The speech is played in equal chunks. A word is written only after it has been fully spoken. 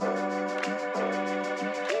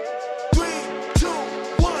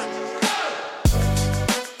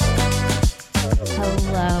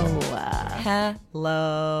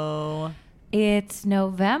Hello. It's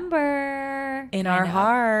November. In our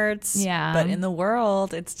hearts. Yeah. But in the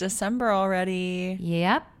world, it's December already.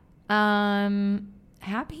 Yep.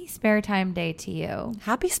 Happy Spare Time Day to you.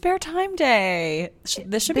 Happy Spare Time Day.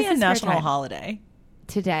 This should be a national holiday.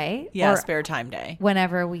 Today? Yeah, or Spare Time Day.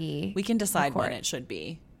 Whenever we can decide record. when it should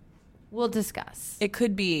be. We'll discuss. It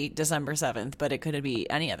could be December 7th, but it could be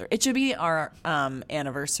any other. It should be our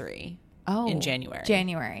anniversary in January.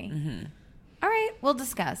 Mm-hmm. All right, we'll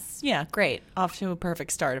discuss. Yeah, great. Off to a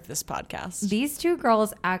perfect start of this podcast. These two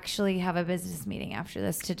girls actually have a business meeting after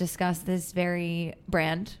this to discuss this very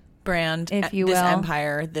brand, if you will. This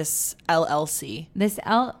empire, this LLC. This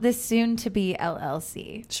soon to be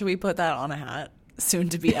LLC. Should we put that on a hat? Soon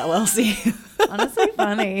to be LLC. Honestly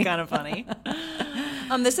funny. Kind of funny.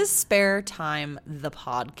 This is Spare Time, the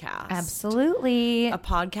podcast. Absolutely. A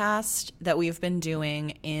podcast that we've been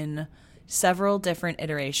doing in several different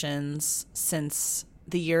iterations since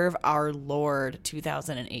the year of our Lord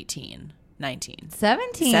 2018.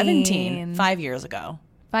 17. 5 years ago.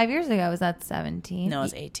 5 years ago, was that 17? No, it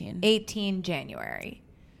was 18. 18 January.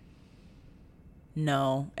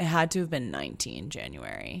 No, it had to have been 19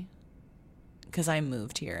 January. Because I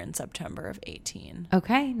moved here in September of 18.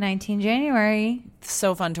 Okay, 19 January.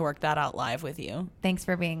 So fun to work that out live with you. Thanks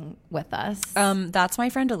for being with us. That's my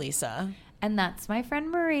friend Elisa. And that's my friend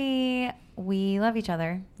Marie. We love each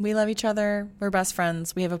other. We love each other. We're best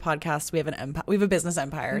friends. We have a podcast. We have an empire. We have a business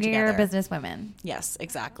empire together. We're business women. Yes,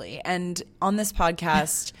 exactly. And on this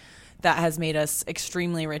podcast that has made us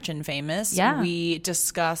extremely rich and famous, we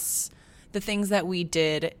discuss the things that we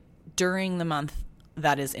did during the month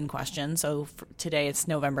that is in question. So today it's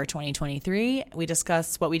November 2023. We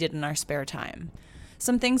discuss what we did in our spare time.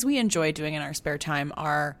 Some things we enjoy doing in our spare time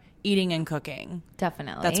are eating and cooking.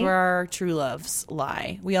 Definitely. That's where our true loves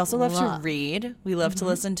lie. We also love to read. We love to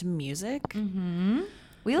listen to music. Mm-hmm.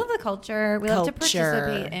 We love the culture. We love to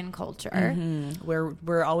participate in culture. Mm-hmm.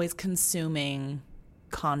 We're always consuming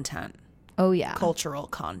content. Oh, yeah. Cultural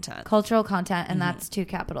content. And that's 2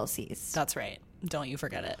 capital C's. That's right. Don't you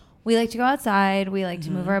forget it. We like to go outside. We like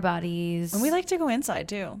to move our bodies. And we like to go inside,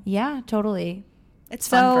 too. Yeah, totally. It's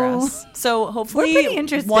fun for us. So hopefully we're pretty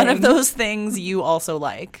interesting. One of those things you also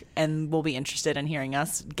like and will be interested in hearing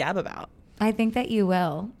us gab about. I think that you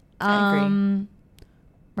will. I agree.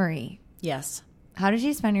 Marie. Yes. How did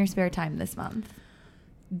you spend your spare time this month?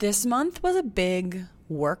 This month was a big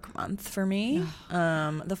work month for me.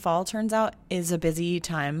 The fall, turns out, is a busy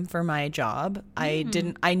time for my job. I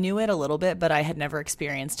knew it a little bit, but I had never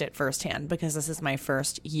experienced it firsthand because this is my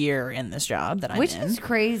first year in this job that I'm in. Which is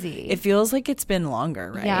crazy. It feels like it's been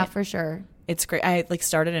longer, right? Yeah, for sure. It's great. I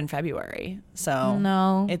started in February, so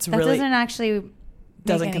no, it's that really doesn't actually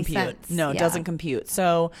doesn't make compute. any sense. No, it doesn't compute.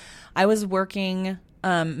 So I was working.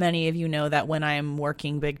 Many of you know that when I'm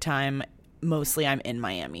working big time, mostly I'm in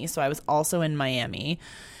Miami. So I was also in Miami.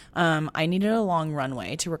 I needed a long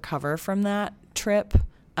runway to recover from that trip.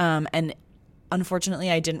 And unfortunately,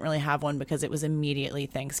 I didn't really have one because it was immediately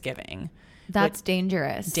Thanksgiving. That's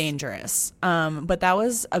dangerous. But that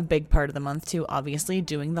was a big part of the month too, obviously,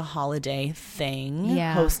 doing the holiday thing,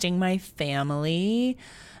 hosting my family.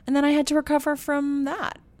 And then I had to recover from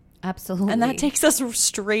that. Absolutely. And that takes us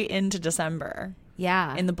straight into December.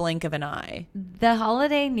 Yeah. In the blink of an eye. The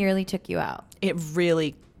holiday nearly took you out. It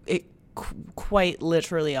quite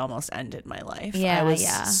literally almost ended my life. Yeah, I was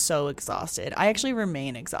so exhausted. I actually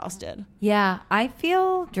remain exhausted. Yeah, I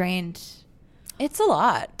feel drained. It's a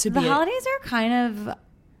lot to be. The holidays are kind of,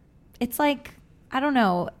 it's like, I don't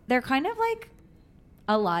know, they're kind of like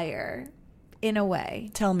a liar in a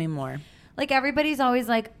way. Tell me more. Like everybody's always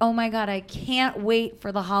like, oh my God, I can't wait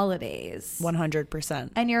for the holidays.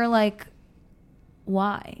 100%. And you're like,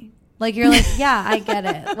 why? Like you're like, yeah, I get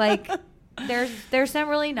it. Like there's some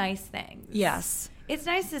really nice things. Yes. It's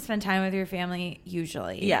nice to spend time with your family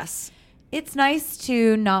usually. Yes. It's nice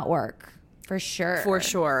to not work for sure. For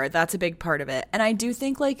sure. That's a big part of it. And I do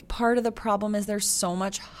think like part of the problem is there's so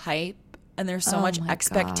much hype and there's so much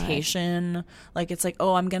expectation. God. Like it's like,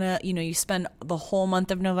 oh, I'm going to, you spend the whole month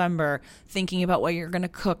of November thinking about what you're going to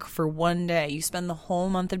cook for one day. You spend the whole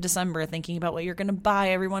month of December thinking about what you're going to buy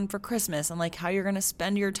everyone for Christmas and like how you're going to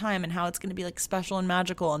spend your time and how it's going to be like special and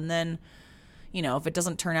magical. And then, if it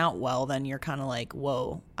doesn't turn out well, then you're kind of like,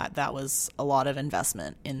 whoa, that was a lot of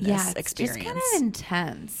investment in this experience. It's kind of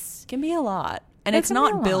intense. It can be a lot. And it's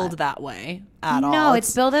not billed that way at all. No,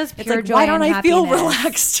 it's billed as pure joy. Why don't and I feel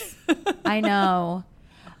relaxed? I know.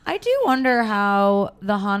 I do wonder how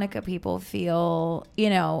the Hanukkah people feel.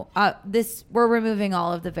 We're removing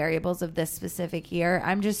all of the variables of this specific year.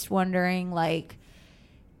 I'm just wondering, like,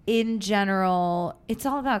 in general, it's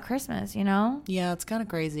all about Christmas, you know? Yeah, it's kind of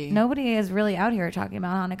crazy. Nobody is really out here talking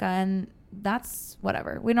about Hanukkah, and that's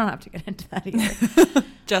whatever. We don't have to get into that either.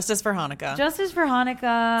 Justice for Hanukkah. Justice for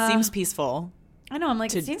Hanukkah. Seems peaceful. I know. I'm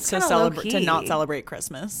like, it seems kind of low-key. To not celebrate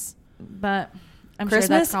Christmas. But I'm Christmas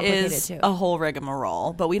sure that's complicated is too. a whole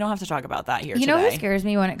rigmarole, but we don't have to talk about that here You today. know who scares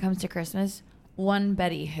me when it comes to Christmas? One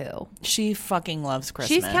Betty Who. She fucking loves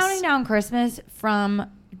Christmas. She's counting down Christmas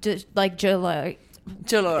from January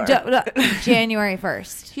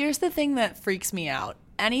 1st. Here's the thing that freaks me out.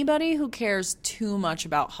 Anybody who cares too much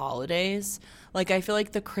about holidays, like I feel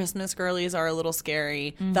like the Christmas girlies are a little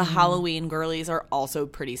scary. Mm-hmm. The Halloween girlies are also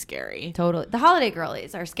pretty scary. Totally. The holiday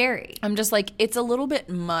girlies are scary. I'm just like, it's a little bit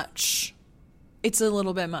much. It's a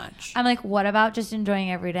little bit much. I'm like, what about just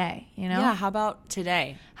enjoying every day, you know? Yeah, how about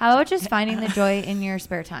today? How about just finding the joy in your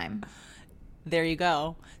spare time? There you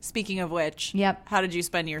go. Speaking of which, yep. How did you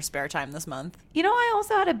spend your spare time this month? You know, I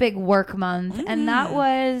also had a big work month, and that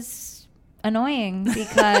was annoying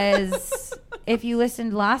because if you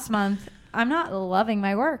listened last month, I'm not loving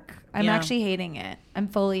my work. I'm actually hating it. I'm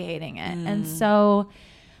fully hating it. And so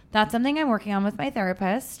that's something I'm working on with my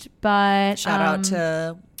therapist. But shout out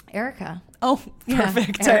to Erica. Oh,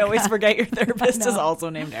 perfect. Yeah, I always forget your therapist is also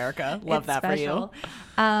named Erica. Love that special. for you.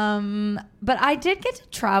 But I did get to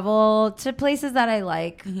travel to places that I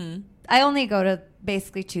like. Mm-hmm. I only go to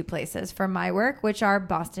basically 2 places for my work, which are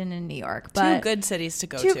Boston and New York. But 2 good cities to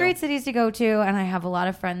go to. 2 great cities to go to, and I have a lot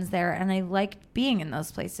of friends there, and I like being in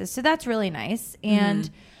those places. So that's really nice. And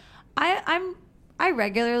I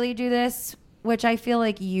regularly do this, which I feel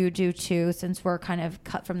like you do too, since we're kind of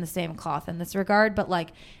cut from the same cloth in this regard. But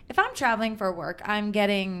like, if I'm traveling for work, I'm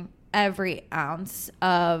getting every ounce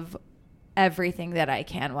of everything that I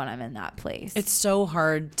can when I'm in that place. It's so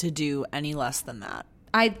hard to do any less than that.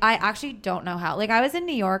 I actually don't know how. Like, I was in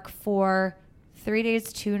New York for 3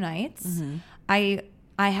 days, 2 nights. Mm-hmm.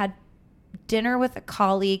 I had dinner with a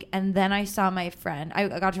colleague, and then I saw my friend.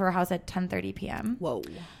 I got to her house at 10:30 p.m. Whoa.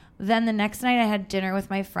 Then the next night I had dinner with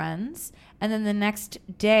my friends. And then the next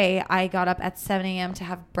day I got up at 7 a.m. to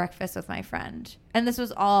have breakfast with my friend. And this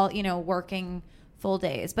was all, you know, working full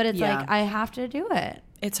days. But it's like, I have to do it.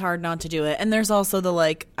 It's hard not to do it. And there's also the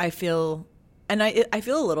like, I feel a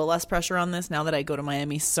little less pressure on this now that I go to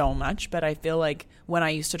Miami so much. But I feel like when I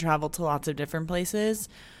used to travel to lots of different places,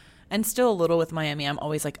 and still a little with Miami, I'm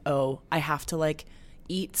always like, oh, I have to like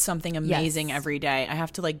eat something amazing every day. I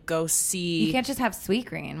have to like go see. You can't just have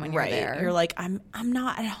Sweetgreen when you're there. You're like, I'm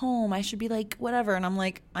not at home. I should be like whatever. And I'm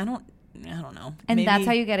like, I don't know. And maybe that's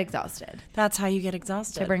how you get exhausted. That's how you get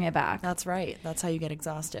exhausted. To bring it back. That's right. That's how you get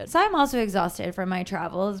exhausted. So I'm also exhausted from my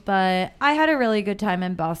travels, but I had a really good time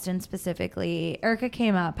in Boston specifically. Erica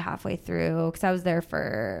came up halfway through because I was there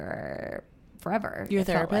for forever. Your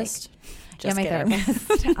therapist? Like. Just my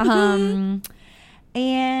therapist.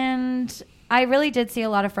 And I really did see a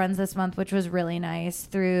lot of friends this month, which was really nice,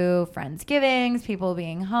 through Friendsgivings, people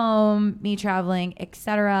being home, me traveling,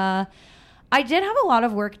 etc. I did have a lot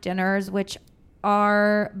of work dinners, which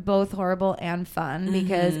are both horrible and fun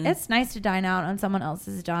because it's nice to dine out on someone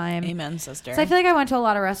else's dime. Amen, sister. So I feel like I went to a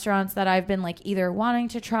lot of restaurants that I've been like either wanting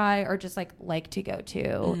to try or just like to go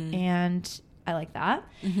to. And I like that.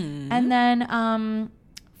 And then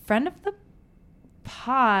friend of the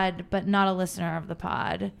pod, but not a listener of the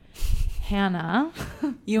pod, Hannah,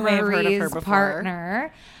 you may have heard of her before.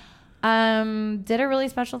 Partner, did a really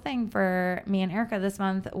special thing for me and Erica this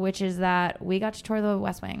month, which is that we got to tour the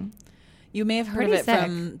West Wing. You may have heard of it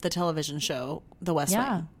from the television show, The West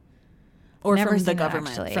Wing. Or Never from the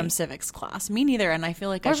government, from civics class. Me neither, and I feel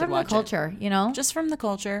like I should watch it. Or from the culture, you know? Just from the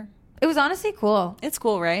culture. It was honestly cool. It's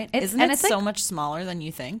cool, right? Isn't it so much smaller than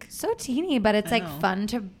you think? So teeny, but it's like fun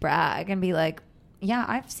to brag and be like, yeah,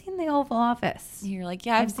 I've seen the Oval Office. You're like,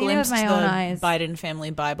 yeah, I've seen it with my own eyes. Biden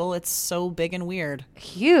family Bible. It's so big and weird.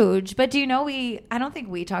 Huge. But do you know I don't think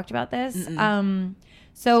we talked about this.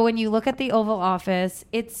 So when you look at the Oval Office,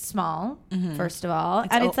 it's small, first of all.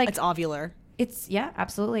 And it's like, it's ovular.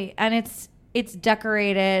 Absolutely. And it's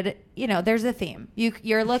decorated, you know, there's a theme.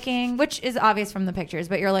 You're looking, which is obvious from the pictures,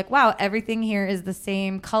 but you're like, wow, everything here is the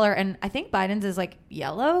same color. And I think Biden's is like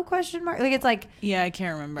yellow ? Like it's like, yeah, I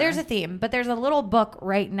can't remember. There's a theme, but there's a little book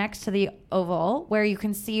right next to the Oval where you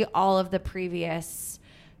can see all of the previous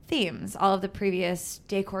themes, all of the previous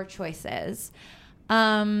decor choices.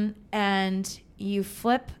 And you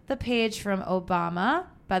flip the page from Obama.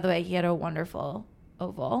 By the way, he had a wonderful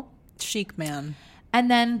oval. Chic man. And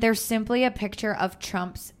then there's simply a picture of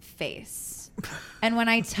Trump's face. And when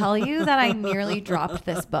I tell you that I nearly dropped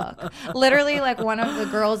this book, literally, like, one of the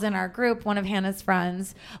girls in our group, one of Hannah's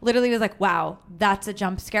friends, literally was like, wow, that's a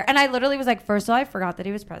jump scare. And I literally was like, first of all, I forgot that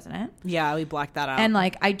he was president. Yeah, we blacked that out. And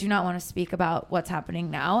like, I do not want to speak about what's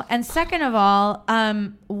happening now. And second of all,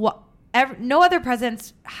 no other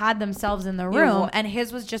presidents had themselves in the room, and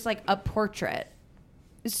his was just like a portrait.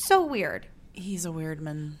 It's so weird. He's a weird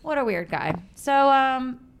man. What a weird guy.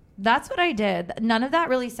 So that's what I did. None of that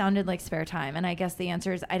really sounded like spare time. And I guess the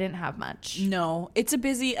answer is I didn't have much. No, it's a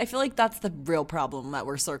busy. I feel like that's the real problem that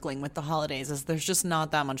we're circling with the holidays is there's just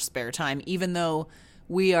not that much spare time, even though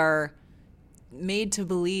we are made to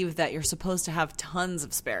believe that you're supposed to have tons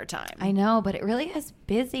of spare time. I know, but it really is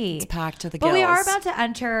busy. It's packed to the gills. But we are about to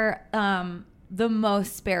enter the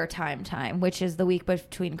most spare time, which is the week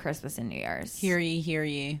between Christmas and New Year's. Hear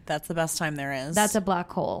ye. That's the best time there is. That's a black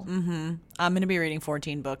hole. Mm-hmm. I'm going to be reading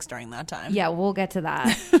 14 books during that time. Yeah, we'll get to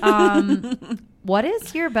that. What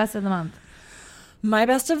is your best of the month? My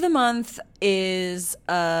best of the month is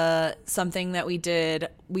something that we did.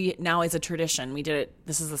 Now is a tradition. We did it.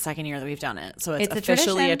 This is the second year that we've done it. So it's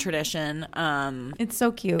officially a tradition. It's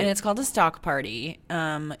so cute. And it's called a stock party.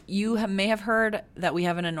 You may have heard that we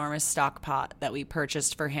have an enormous stock pot that we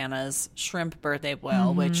purchased for Hannah's shrimp birthday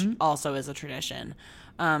boil, which also is a tradition.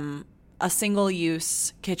 A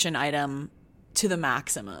single-use kitchen item to the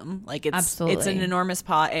maximum. Like it's an enormous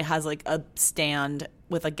pot. It has like a stand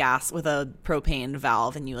with a propane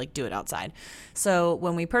valve, and you like do it outside. So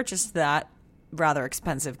when we purchased that rather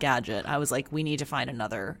expensive gadget, I was like, we need to find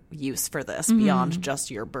another use for this beyond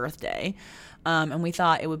just your birthday. And we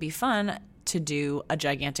thought it would be fun to do a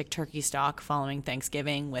gigantic turkey stock following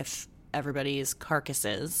Thanksgiving with everybody's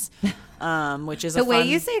carcasses, which is the way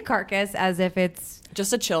you say carcass as if it's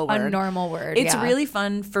just a chill word, a normal word. It's really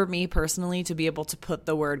fun for me personally to be able to put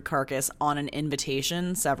the word carcass on an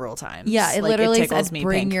invitation several times. Yeah, it literally says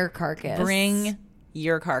bring your carcass. Bring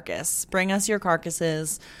your carcass. Bring us your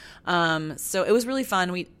carcasses. So it was really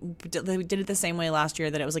fun. We did it the same way last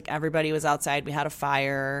year, that it was like everybody was outside. We had a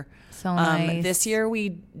fire. So nice. This year we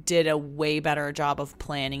did a way better job of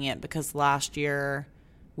planning it, because last year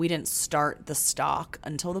we didn't start the stock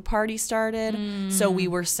until the party started. So we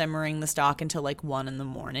were simmering the stock until like 1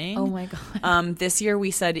 a.m. Oh my God. This year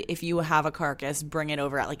we said, if you have a carcass, bring it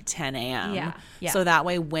over at like 10 a.m. Yeah. So that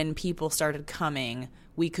way when people started coming,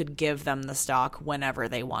 we could give them the stock whenever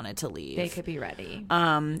they wanted to leave. They could be ready.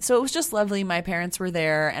 So it was just lovely. My parents were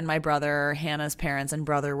there, and my brother, Hannah's parents and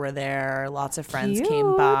brother were there. Lots of friends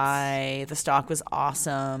came by. The stock was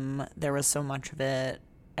awesome. There was so much of it.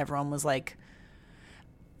 Everyone was like,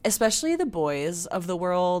 especially the boys of the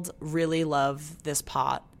world really love this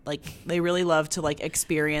pot. Like, they really love to like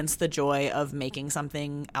experience the joy of making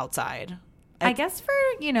something outside. I guess for,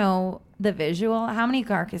 the visual, how many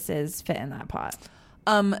carcasses fit in that pot?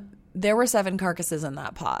 There were 7 carcasses in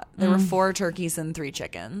that pot. There were 4 turkeys and 3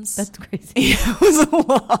 chickens. That's crazy. It was a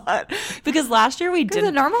lot. Because last year we did.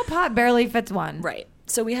 The normal pot barely fits one. Right.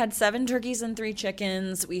 So we had 7 turkeys and 3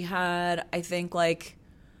 chickens. We had, I think,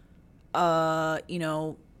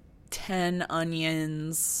 10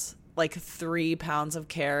 onions, 3 pounds of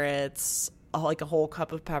carrots, a whole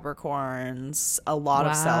cup of peppercorns, a lot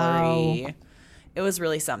of celery. It was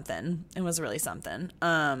really something. So it was really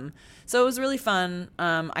fun.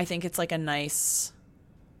 I think it's a nice,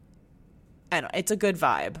 it's a good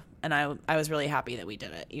vibe. And I was really happy that we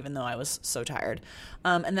did it, even though I was so tired.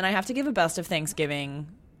 And then I have to give a best of Thanksgiving,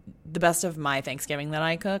 the best of my Thanksgiving that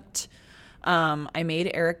I cooked. I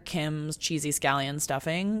made Eric Kim's cheesy scallion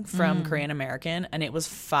stuffing from Korean American, and it was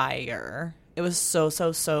fire. It was so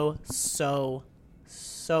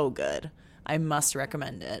good. I must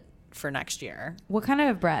recommend it for next year. What kind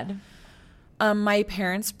of bread? My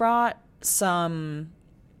parents brought some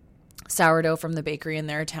sourdough from the bakery in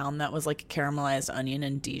their town that was caramelized onion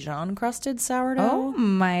and Dijon crusted sourdough. Oh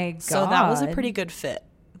my God. So that was a pretty good fit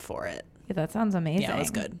for it. Yeah, that sounds amazing. Yeah, it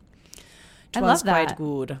was good. I love that. Quite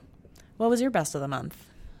good. What was your best of the month?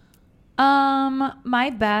 My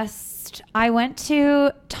best, I went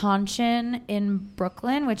to Tanshin in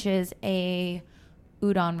Brooklyn, which is a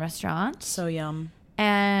udon restaurant. So yum.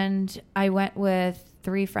 And I went with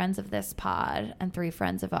 3 friends of this pod and 3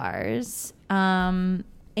 friends of ours. And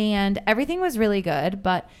everything was really good,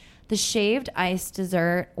 but the shaved ice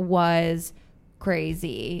dessert was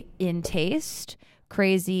crazy in taste,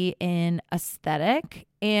 crazy in aesthetic.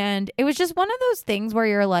 And it was just one of those things where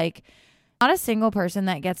you're like, not a single person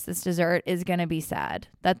that gets this dessert is going to be sad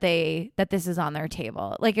that this is on their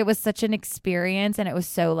table. It was such an experience, and it was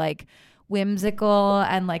so whimsical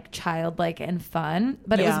and childlike and fun.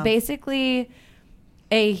 But it was basically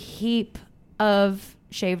a heap of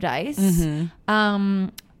shaved ice.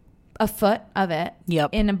 A foot of it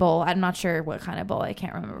in a bowl. I'm not sure what kind of bowl. I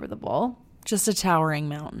can't remember the bowl. Just a towering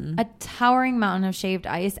mountain. A towering mountain of shaved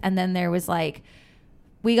ice. And then there was like,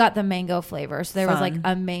 we got the mango flavor. So there was like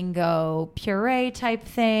a mango puree type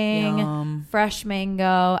thing, fresh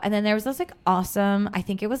mango. And then there was this like awesome, I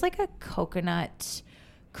think it was like a coconut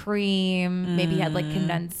cream, maybe had like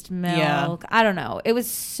condensed milk. I don't know. It was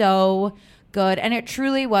so good. And it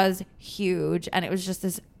truly was huge. And it was just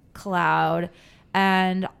this cloud.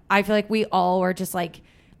 And I feel like we all were just like,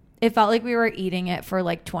 it felt like we were eating it for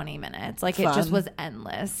like 20 minutes. Like it just was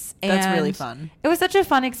endless. That's really fun. It was such a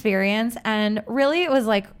fun experience. And really it was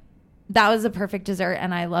like, that was a perfect dessert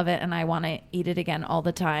and I love it and I want to eat it again all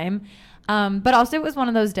the time. But also it was one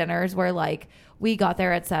of those dinners where like we got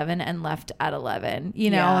there at 7 and left at 11,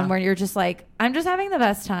 you know, and where you're just like, I'm just having the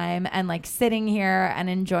best time and like sitting here and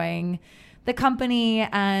enjoying the company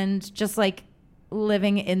and just like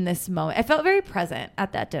living in this moment. I felt very present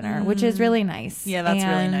at that dinner, which is really nice. Yeah, that's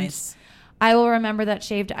really nice. I will remember that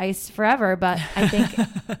shaved ice forever, but I think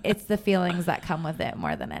it's the feelings that come with it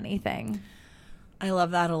more than anything. I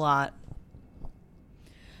love that a lot.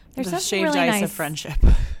 There's the something shaved really ice nice. of friendship.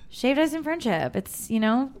 Shaved ice and friendship. It's, you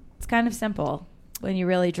know, it's kind of simple when you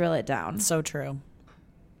really drill it down. So true.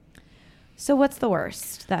 So what's the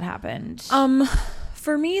worst that happened?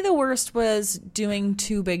 For me, the worst was doing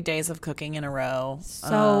 2 big days of cooking in a row.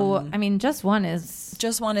 So, I mean, just one is...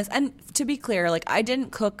 And to be clear, like, I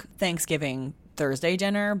didn't cook Thanksgiving Thursday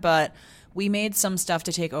dinner, but we made some stuff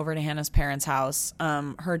to take over to Hannah's parents' house.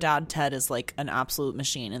 Her dad, Ted, is like an absolute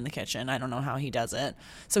machine in the kitchen. I don't know how he does it.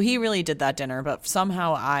 So he really did that dinner, but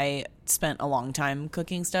somehow I spent a long time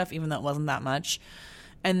cooking stuff, even though it wasn't that much.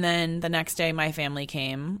 And then the next day, my family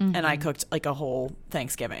came, and I cooked, like, a whole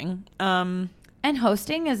Thanksgiving. And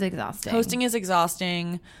hosting is exhausting. Hosting is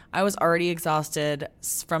exhausting. I was already exhausted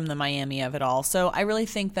from the Miami of it all. So I really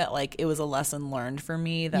think that, like, it was a lesson learned for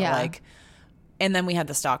me that, like, and then we had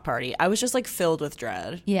the stock party. I was just, like, filled with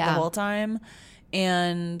dread the whole time.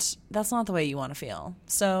 And that's not the way you want to feel.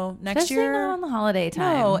 So next Especially year. not on the holiday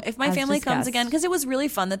time. No, if my family comes again, because it was really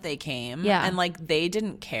fun that they came. Yeah. And, like, they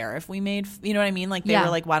didn't care if we made, you know what I mean? Like, they were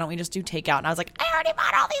like, why don't we just do takeout? And I was like, I already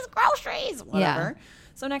bought all these groceries. Whatever. Yeah.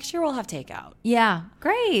 So next year we'll have takeout. Yeah,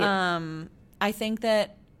 great. I think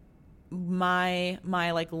that my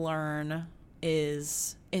like learn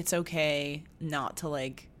is it's okay not to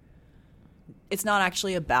like. It's not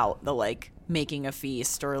actually about the like making a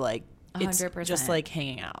feast or like it's 100%. just like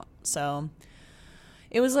hanging out. So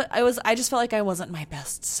it was. I just felt like I wasn't my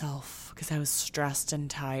best self because I was stressed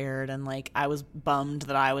and tired and like I was bummed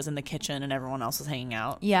that I was in the kitchen and everyone else was hanging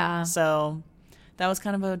out. Yeah. So that was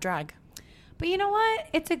kind of a drag. But you know what?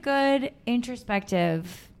 It's a good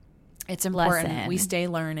introspective It's important. lesson. We stay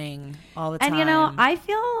learning all the time. And you know, I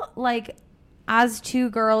feel like as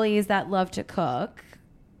two girlies that love to cook,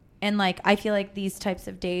 and like I feel like these types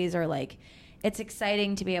of days are like it's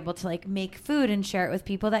exciting to be able to like make food and share it with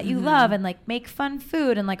people that you love and like make fun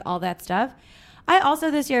food and like all that stuff. I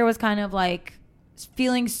also this year was kind of like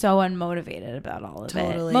feeling so unmotivated about all of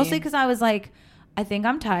it. Mostly because I was like, I think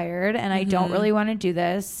I'm tired and I don't really want to do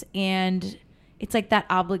this. And it's like that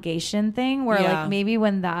obligation thing where like maybe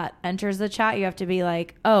when that enters the chat, you have to be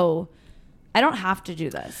like, oh, I don't have to do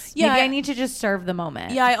this. Yeah, maybe I need to just serve the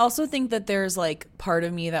moment. Yeah, I also think that there's like part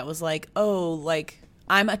of me that was like, oh, like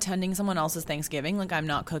I'm attending someone else's Thanksgiving. Like I'm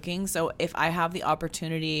not cooking. So if I have the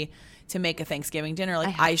opportunity to make a Thanksgiving dinner,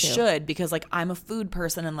 like I should, because like I'm a food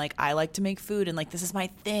person and like I like to make food and like this is my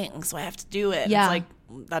thing. So I have to do it. Yeah. It's like,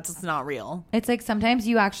 that's not real. It's like sometimes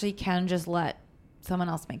you actually can just let someone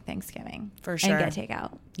else make Thanksgiving. For sure. And get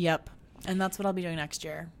takeout. Yep. And that's what I'll be doing next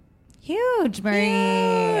year. Huge,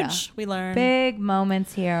 Marie. Huge. We learn. Big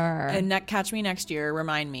moments here. And catch me next year.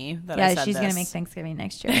 Remind me that I said Yeah, she's going to make Thanksgiving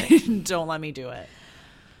next year. Don't let me do it.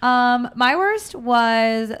 My worst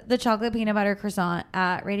was the chocolate peanut butter croissant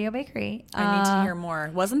at Radio Bakery. I need to hear more.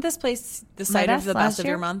 Wasn't this place the site of the best of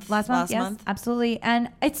your month? Last month, yes, absolutely. And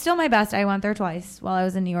it's still my best. I went there twice while I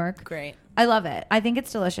was in New York. Great. I love it. I think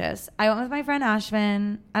it's delicious. I went with my friend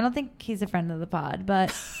Ashvin. I don't think he's a friend of the pod, but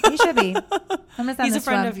he should be. He's a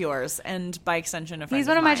friend of yours, and by extension, a friend. He's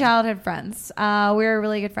one of my childhood friends. We were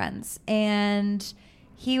really good friends, and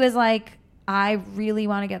he was like, I really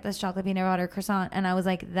want to get this chocolate peanut butter croissant. And I was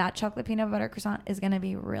like, that chocolate peanut butter croissant is going to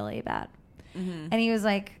be really bad. And he was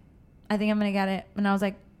like, I think I'm going to get it. And I was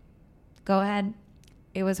like, go ahead.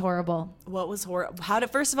 It was horrible. What was horrible?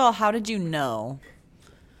 First of all, how did you know?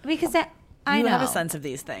 Because I know. You have a sense of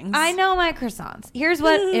these things. I know my croissants. Here's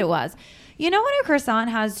what it was. You know when a croissant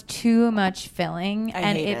has too much filling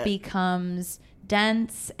and it becomes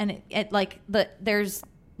dense, and it like there's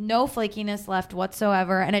no flakiness left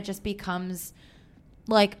whatsoever, and it just becomes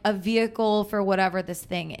like a vehicle for whatever this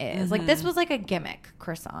thing is. Like this was like a gimmick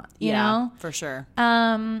croissant, you know? For sure.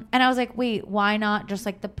 And I was like, wait, why not just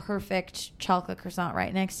like the perfect chocolate croissant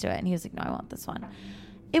right next to it? And he was like, no, I want this one.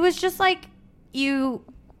 It was just like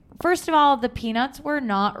first of all, the peanuts were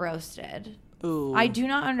not roasted. Ooh. I do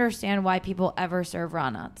not understand why people ever serve raw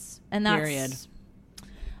nuts. And that's Period.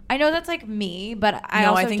 I know that's like me, but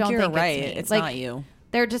I think don't you're think right. it's me. It's like, not you.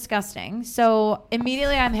 They're disgusting. So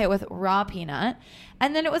immediately I'm hit with raw peanut,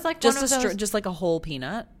 and then it was like Just like a whole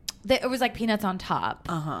peanut. It was like peanuts on top.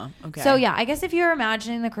 Okay. So yeah, I guess if you're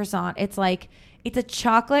imagining the croissant, it's a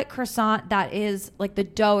chocolate croissant that is like the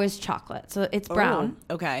dough is chocolate, so it's brown.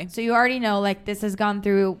 Oh, okay. So you already know like this has gone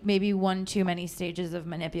through maybe one too many stages of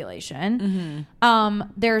manipulation.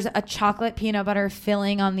 There's a chocolate peanut butter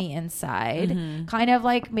filling on the inside, kind of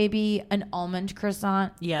like maybe an almond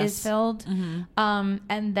croissant is filled.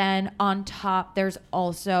 And then on top there's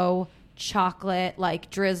also chocolate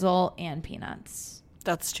like drizzle and peanuts.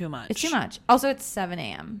 That's too much. It's too much. Also, it's 7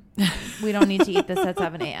 a.m. We don't need to eat this at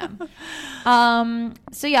 7 a.m.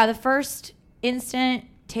 So yeah, the first instant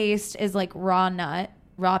taste is like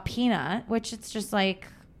raw peanut, which it's just like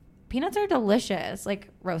peanuts are delicious. Like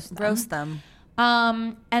roast them.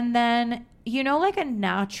 And then, you know, like a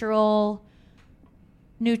natural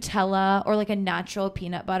Nutella or like a natural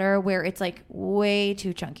peanut butter where it's like way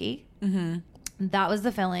too chunky. That was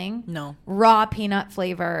the filling. No. Raw peanut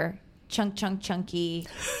flavor. Chunky,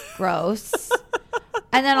 gross.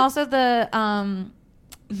 And then also the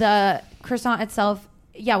croissant itself,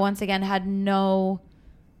 once again had no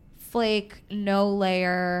flake, no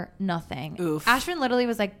layer, nothing. Oof. Ashvin literally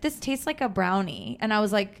was like, this tastes like a brownie. And I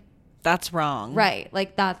was like, that's wrong. Right.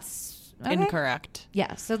 Like that's okay. Incorrect.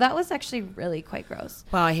 Yeah. So that was actually really quite gross.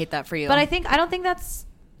 Wow, I hate that for you. But I don't think that's,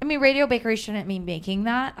 I mean, Radio Bakery shouldn't be making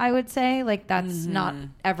that, I would say. Like, that's not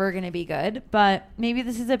ever going to be good. But maybe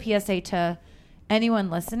this is a PSA to anyone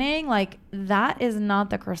listening. Like, that is not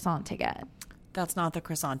the croissant to get. That's not the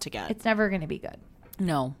croissant to get. It's never going to be good.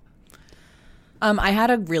 No. I had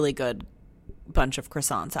a really good bunch of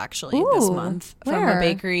croissants, actually, this month. From a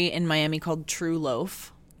bakery in Miami called True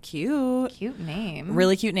Loaf. Cute name.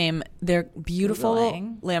 Really cute name. They're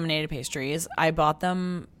beautiful laminated pastries. I bought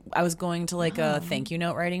them. I was going to like a thank you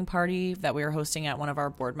note writing party that we were hosting at one of our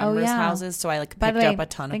board members' houses. So I like picked up a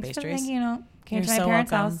ton of pastries. Thanks for thank you note. Came to my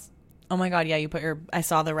parents' house. Oh my God. Yeah. You put I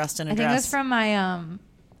saw the rest in a dress. I think it was from my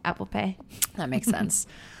Apple Pay. That makes sense.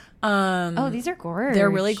 These are gorgeous.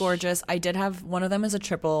 They're really gorgeous. I did have one of them is a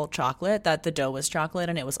triple chocolate that the dough was chocolate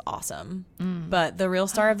and it was awesome. But the real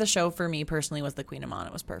star of the show for me personally was the Queen Amman.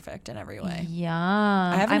 It was perfect in every way. Yeah.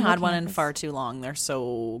 I haven't had one in far too long. They're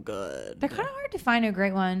so good. They're kind of hard to find a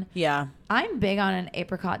great one. Yeah. I'm big on an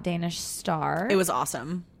apricot Danish star. It was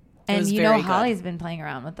awesome. And you know Holly's been playing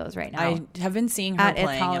around with those right now. I have been seeing her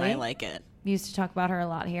playing and I like it. We used to talk about her a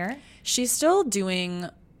lot here. She's still doing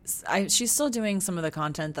some of the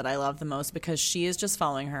content that I love the most because she is just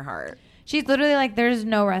following her heart. She's literally like, there's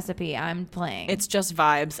no recipe. I'm playing. It's just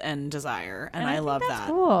vibes and desire. And I love that.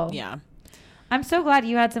 Cool. Yeah. I'm so glad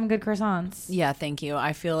you had some good croissants. Yeah, thank you.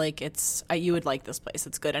 I feel like you would like this place.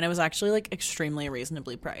 It's good. And it was actually like extremely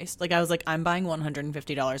reasonably priced. Like I was like, I'm buying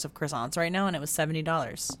 $150 of croissants right now and it was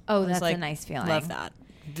 $70. Oh, that's like, a nice feeling. Love that.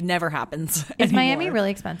 It never happens Is anymore. Miami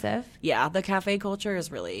really expensive? Yeah, the cafe culture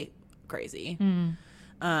is really crazy.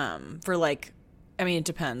 For like, I mean, it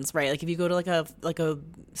depends, right? Like if you go to like a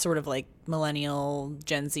sort of like millennial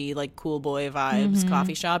Gen Z like cool boy vibes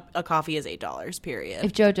coffee shop, a coffee is $8. Period.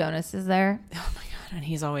 If Joe Jonas is there, oh my God, and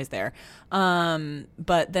he's always there.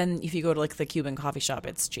 But then if you go to like the Cuban coffee shop,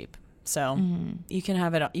 it's cheap. So you can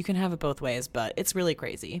have it. You can have it both ways, but it's really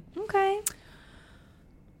crazy. Okay.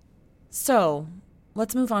 So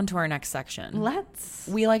let's move on to our next section.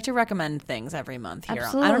 We like to recommend things every month here.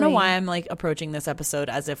 Absolutely. I don't know why I'm like approaching this episode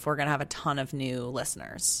as if we're going to have a ton of new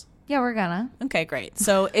listeners. Yeah, we're gonna. Okay, great.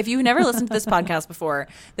 So if you've never listened to this podcast before,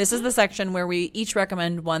 this is the section where we each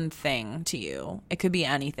recommend one thing to you. It could be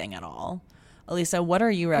anything at all. Elisa, what are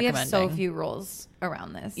you recommending? We have so few rules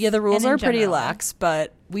around this. Yeah, the rules are pretty lax,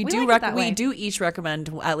 but we do each recommend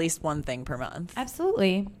at least one thing per month.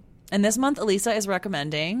 Absolutely. And this month, Elisa is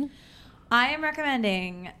recommending... I am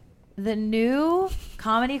recommending the new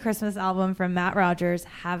comedy Christmas album from Matt Rogers,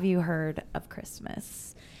 Have You Heard of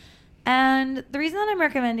Christmas? And the reason that I'm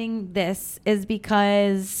recommending this is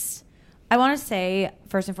because I want to say,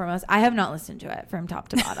 first and foremost, I have not listened to it from top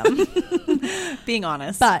to bottom. Being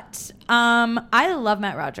honest. But I love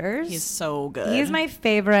Matt Rogers. He's so good. He's my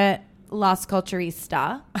favorite Las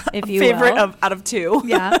Culturista, if you Favorite will. out of two.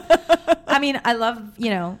 Yeah. I mean, I love,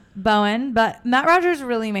 Bowen, but Matt Rogers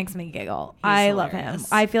really makes me giggle. I love him.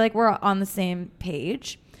 I feel like we're on the same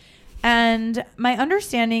page. And my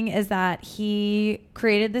understanding is that he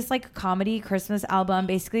created this like comedy Christmas album,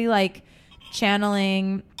 basically like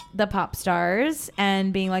channeling the pop stars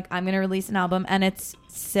and being like, I'm going to release an album. And it's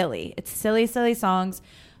silly. It's silly, silly songs.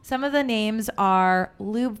 Some of the names are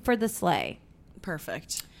Lube for the Sleigh.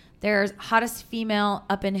 Perfect. There's Hottest Female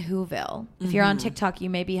Up in Whoville. If you're on TikTok, you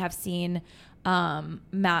maybe have seen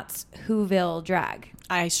Matt's Whoville drag.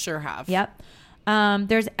 I sure have. Yep.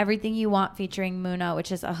 There's Everything You Want featuring Muna,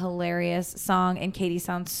 which is a hilarious song, and Katie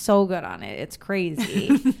sounds so good on it. It's crazy.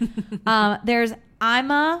 There's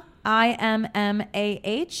Immah,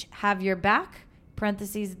 IMMAH, Have Your Back,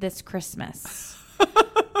 parentheses, This Christmas.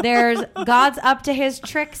 There's God's Up to His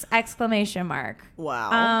Tricks, exclamation mark.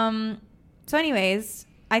 Wow. So anyways,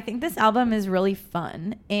 I think this album is really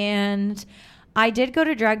fun. And I did go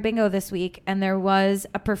to Drag Bingo this week, and there was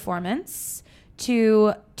a performance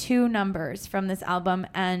to 2 numbers from this album,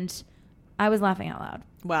 and I was laughing out loud.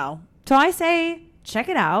 Wow. So I say, check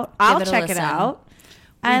it out. I'll check it out.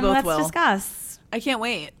 And let's discuss. I can't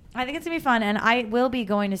wait. I think it's going to be fun. And I will be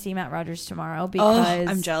going to see Matt Rogers tomorrow because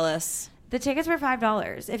I'm jealous. The tickets were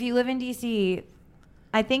 $5. If you live in DC,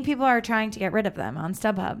 I think people are trying to get rid of them on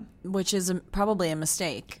StubHub. Which is probably a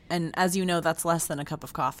mistake. And as you know, that's less than a cup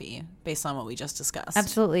of coffee based on what we just discussed.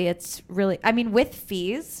 Absolutely. It's really, I mean, with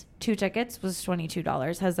fees, 2 tickets was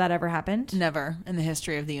 $22. Has that ever happened? Never in the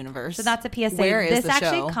history of the universe. So that's a PSA. Where is this the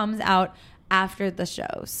actually show? Comes out after the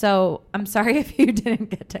show. So I'm sorry if you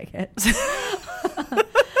didn't get tickets.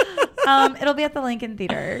 It'll be at the Lincoln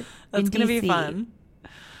Theater. That's going to be fun.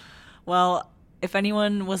 Well, if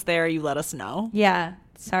anyone was there, you let us know. Yeah.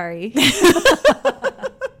 Sorry.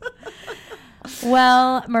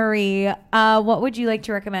 Well, Marie, what would you like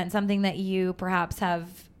to recommend? Something that you perhaps have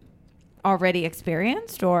already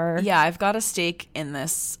experienced, or? Yeah, I've got a stake in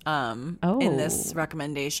this in this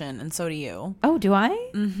recommendation, and so do you. Oh, do I?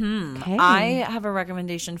 Mm-hmm. Okay. I have a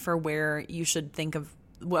recommendation for where you should think of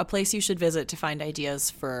a place you should visit to find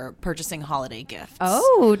ideas for purchasing holiday gifts.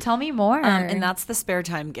 Oh, tell me more. And that's the Spare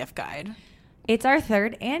Time Gift Guide. It's our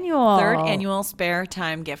third annual Spare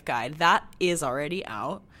Time Gift Guide. That is already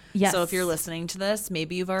out. Yes. So if you're listening to this,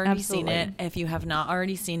 maybe you've already seen it. If you have not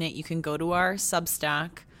already seen it, you can go to our Substack.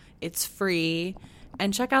 It's free.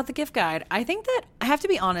 And check out the gift guide. I think that, I have to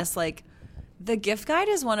be honest, like, the gift guide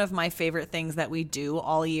is one of my favorite things that we do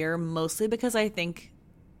all year, mostly because I think,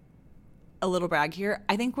 a little brag here,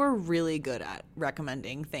 I think we're really good at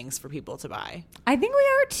recommending things for people to buy. I think we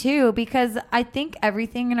are too, because I think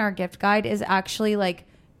everything in our gift guide is actually like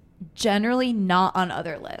generally not on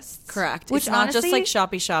other lists. Correct. Which it's not honestly, just like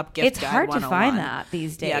Shoppy Shop gift it's guide. It's hard to 101. find that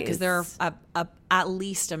these days. Yeah, because there are at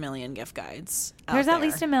least a million gift guides out There's there. at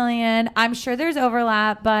least a million. I'm sure there's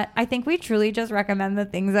overlap, but I think we truly just recommend the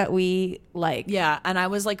things that we like. Yeah, and I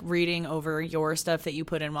was like reading over your stuff that you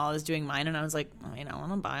put in while I was doing mine, and I was like, I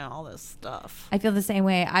want to buy all this stuff. I feel the same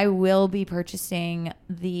way. I will be purchasing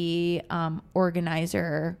the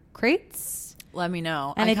organizer crates. Let me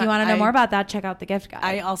know. And if you want to know more about that, check out the gift guide.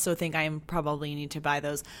 I also think I probably need to buy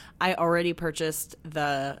those. I already purchased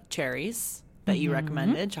the cherries that you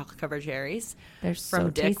recommended, chocolate covered cherries. They're so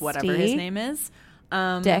from Dick, tasty. whatever his name is.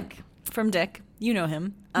 Dick. From Dick. You know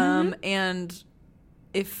him. And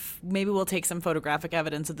if maybe we'll take some photographic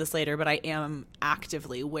evidence of this later, but I am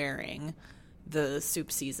actively wearing the soup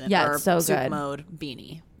season or so soup good. mode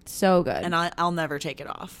beanie. So good. And I'll never take it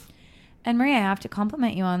off. And Maria, I have to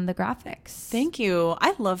compliment you on the graphics. Thank you.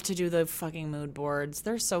 I love to do the fucking mood boards.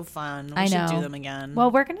 They're so fun. We should do them again.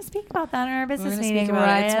 Well, we're going to speak about that in our business meeting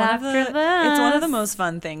It's one of the most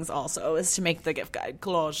fun things also is to make the gift guide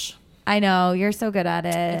collage. I know. You're so good at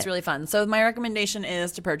it. It's really fun. So my recommendation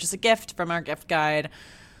is to purchase a gift from our gift guide.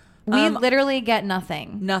 We literally get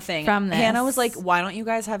nothing from this. Hannah was like, why don't you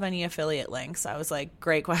guys have any affiliate links? I was like,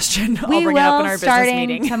 great question. We I'll bring it up in our business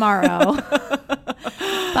meeting tomorrow.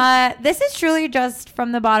 But this is truly just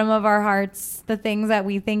from the bottom of our hearts, the things that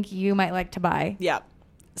we think you might like to buy. Yeah.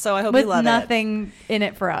 So I hope you love it. With nothing in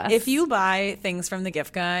it for us. If you buy things from the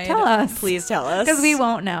gift guide, tell us. Please tell us. Because we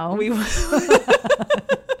won't know.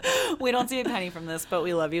 We don't see a penny from this, but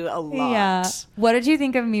we love you a lot. Yeah. What did you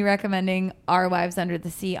think of me recommending Our Wives Under the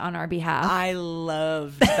Sea on our behalf? I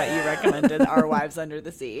loved that you recommended Our Wives Under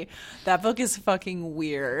the Sea. That book is fucking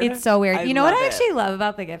weird. It's so weird. You know what I actually love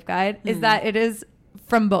about the gift guide is that it is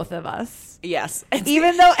from both of us. Yes.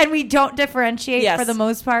 Even though, and we don't differentiate for the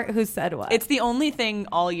most part who said what. It's the only thing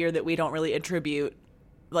all year that we don't really attribute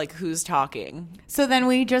like who's talking. So then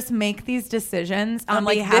we just make these decisions on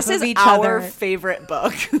behalf this of is each our other. favorite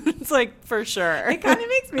book. It's like for sure. It kind of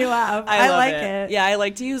makes me laugh. I love like it. Yeah, I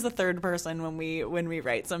like to use the third person when we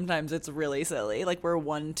write. Sometimes it's really silly. Like we're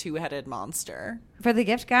one two-headed monster. For the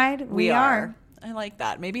gift guide, we are. I like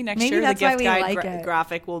that. Maybe next year the that's why gift we guide like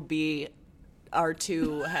graphic will be our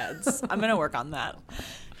two heads. I'm gonna work on that.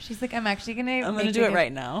 She's like, I'm gonna do it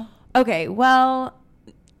right now. Okay, well,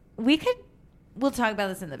 we'll talk about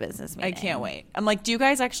this in the business meeting. I can't wait. I'm like, do you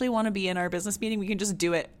guys actually want to be in our business meeting? We can just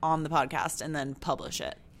do it on the podcast and then publish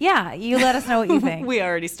it. Yeah, you let us know what you think. We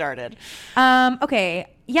already started. Okay.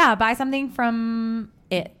 Yeah, buy something from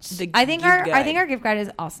it. I think our gift guide is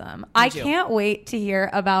awesome. I can't wait to hear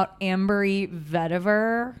about Ambery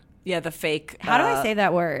Vetiver. Yeah, the fake. How do I say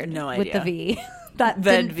that word? No idea. With the V. That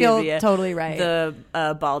didn't feel totally right. The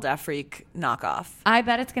Baldafrique knockoff. I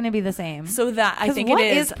bet it's going to be the same. So that I think it what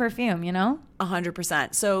is is perfume, you know?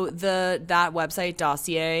 100%. So that website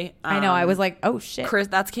Dossier. I know. I was like, oh shit.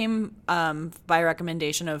 That came by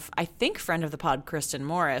recommendation of I think friend of the pod Kristen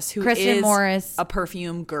Morris, who is a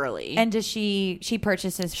perfume girly. And does she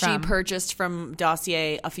purchases from? She purchased from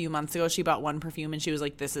Dossier a few months ago. She bought one perfume and she was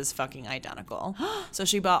like, "This is fucking identical." So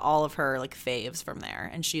she bought all of her like faves from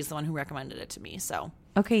there, and she's the one who recommended it to me. So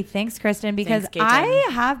okay, thanks, Kristen, because I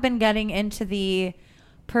have been getting into the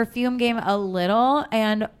perfume game a little,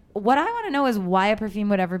 and what I want to know is why a perfume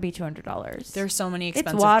would ever be $200. There's so many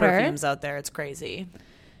expensive perfumes out there. It's crazy.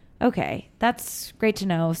 Okay, that's great to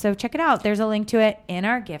know. So check it out. There's a link to it in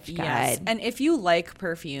our gift guide. Yes. And if you like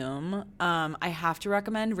perfume, I have to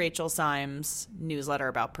recommend Rachel Syme's newsletter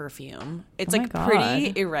about perfume. It's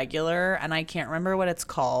pretty irregular, and I can't remember what it's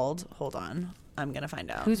called. Hold on. I'm going to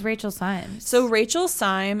find out. Who's Rachel Syme? So Rachel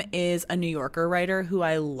Syme is a New Yorker writer who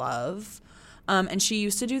I love. And she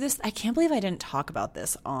used to do this. I can't believe I didn't talk about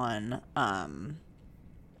this on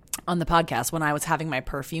the podcast when I was having my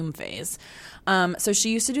perfume phase. So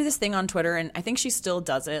she used to do this thing on Twitter, and I think she still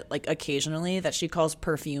does it like occasionally, that she calls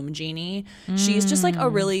Perfume Genie. She's just like a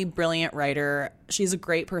really brilliant writer. She's a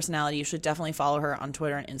great personality. You should definitely follow her on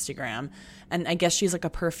Twitter and Instagram. And I guess she's like a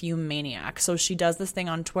perfume maniac. So she does this thing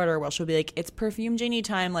on Twitter where she'll be like, it's Perfume Genie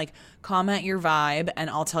time. Like, comment your vibe and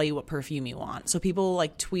I'll tell you what perfume you want. So people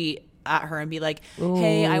like tweet at her and be like,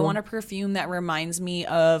 hey, I want a perfume that reminds me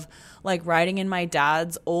of like riding in my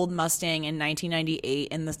dad's old Mustang in 1998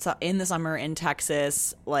 in the summer in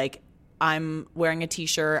Texas. Like, I'm wearing a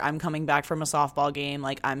t-shirt, I'm coming back from a softball game,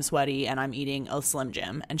 like I'm sweaty and I'm eating a Slim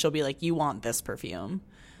Jim. And she'll be like, you want this perfume?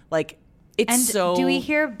 Like, do we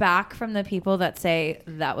hear back from the people that say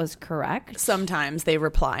that was correct? Sometimes they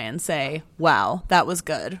reply and say, wow, that was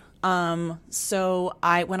good. So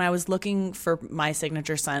when I was looking for my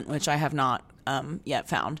signature scent, which I have not yet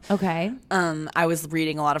found. Okay. I was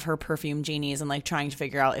reading a lot of her Perfume Genies and like trying to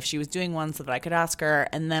figure out if she was doing one so that I could ask her.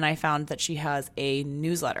 And then I found that she has a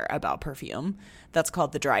newsletter about perfume that's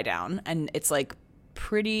called The Dry Down, and it's like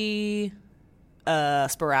pretty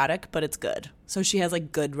sporadic, but it's good. So she has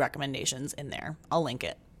like good recommendations in there. I'll link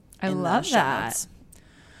it. I love that.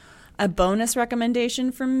 A bonus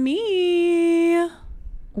recommendation from me.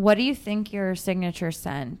 What do you think your signature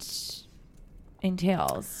scent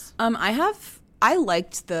entails? I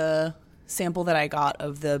liked the sample that I got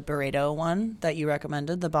of the Burrito one that you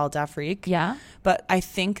recommended, the Baldafrique. Yeah. But I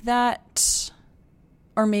think that,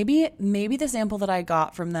 or maybe the sample that I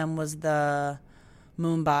got from them was the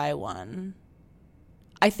Mumbai one.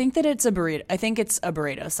 I think that it's a burrito. I think it's a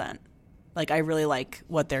burrito scent. Like, I really like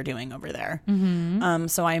what they're doing over there. Mm-hmm.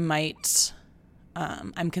 So I might,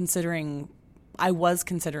 I was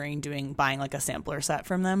considering buying like a sampler set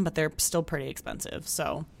from them, but they're still pretty expensive.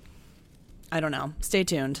 So I don't know. Stay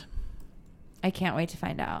tuned. I can't wait to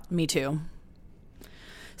find out. Me too.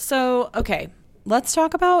 So, okay, let's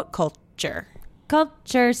talk about culture.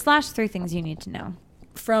 Culture / 3 things you need to know.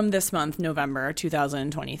 From this month, November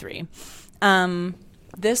 2023.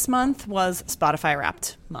 This month was Spotify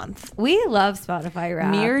Wrapped month. We love Spotify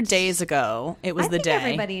Wrapped. Mere days ago, it was the day.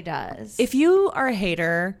 Everybody does. If you are a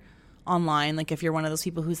hater online, like if you're one of those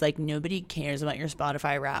people who's like, nobody cares about your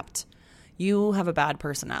Spotify Wrapped, you have a bad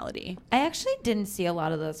personality. I actually didn't see a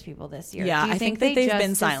lot of those people this year. Yeah, I think that they've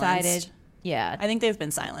been silenced. Yeah. I think they've been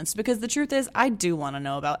silenced because the truth is I do want to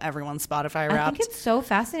know about everyone's Spotify Wrapped. I think it's so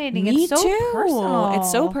fascinating. Me it's so too. Personal.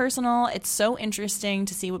 It's so personal. It's so interesting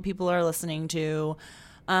to see what people are listening to.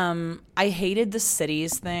 I hated the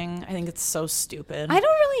cities thing. I think it's so stupid. I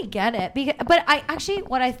don't really get it. But I actually,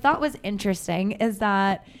 what I thought was interesting is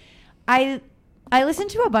that I listened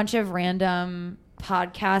to a bunch of random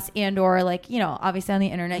podcasts and or like, you know, obviously on the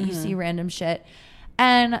internet, you see random shit.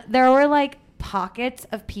 And there were like pockets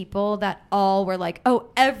of people that all were like, oh,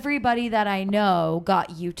 everybody that I know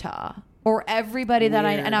got Utah. Or everybody that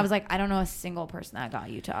and I was like, I don't know a single person that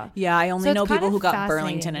got Utah. Yeah, I only know people who got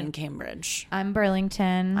Burlington and Cambridge. I'm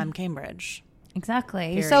Burlington. I'm Cambridge. Exactly.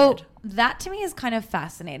 Period. So that to me is kind of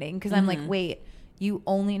fascinating because I'm like, wait, you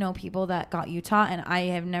only know people that got Utah, and I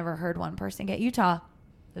have never heard one person get Utah.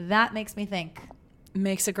 That makes me think.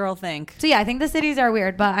 Makes a girl think. So yeah, I think the cities are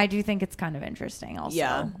weird, but I do think it's kind of interesting also.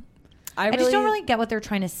 Yeah. I just don't really get what they're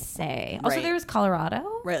trying to say. Also, Right. there was Colorado.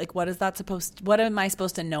 Right, like what am I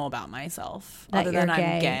supposed to know about myself That other you're than I'm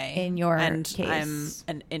gay gay in your and case.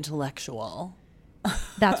 I'm an intellectual.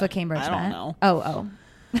 That's what Cambridge I don't meant. know. Oh.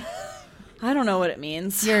 I don't know what it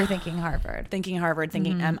means. You're thinking Harvard. Thinking Harvard,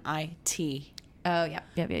 thinking MIT. Oh, yeah.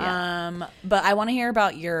 But I want to hear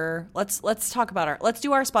about let's talk about let's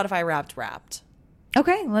do our Spotify Wrapped.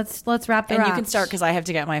 Okay, let's wrap the And wraps. you can start because I have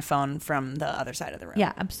to get my phone from the other side of the room.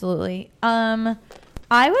 Yeah, absolutely.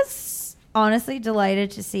 I was honestly delighted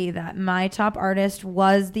to see that my top artist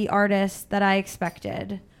was the artist that I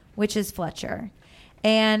expected, which is Fletcher.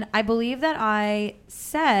 And I believe that I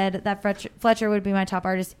said that Fletcher would be my top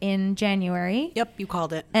artist in January. Yep, you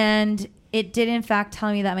called it. And it did, in fact,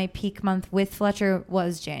 tell me that my peak month with Fletcher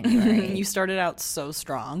was January. You started out so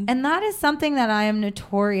strong. And that is something that I am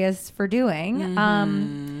notorious for doing.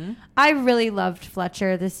 Mm-hmm. I really loved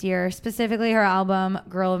Fletcher this year, specifically her album,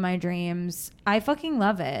 Girl of My Dreams. I fucking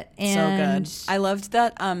love it. And so good. I loved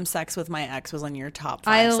that Sex with My Ex was on your top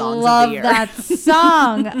 5 I songs love of the year. that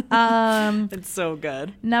song. It's so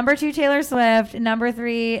good. Number 2, Taylor Swift. Number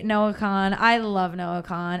 3, Noah Kahan. I love Noah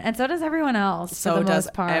Kahan. And so does everyone else. So for the does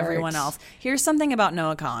most part. everyone else. Here's something about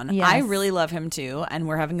Noah Kahan. Yes. I really love him too, and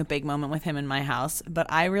we're having a big moment with him in my house. But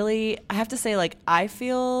I have to say, like, I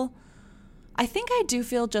think I do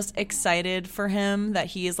feel just excited for him that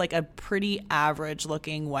he is like a pretty average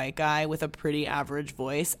looking white guy with a pretty average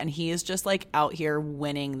voice, and he is just like out here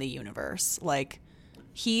winning the universe. Like,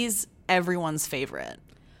 he's everyone's favorite.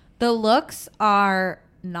 The looks are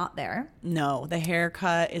not there. No, the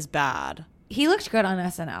haircut is bad. He looked good on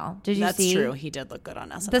SNL. Did you see? That's true. He did look good on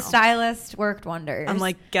SNL. The stylist worked wonders. I'm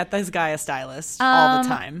like, get this guy a stylist all the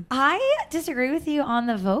time. I disagree with you on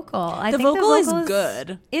the vocal. I The think vocal is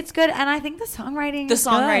good. It's good, and I think the songwriting The is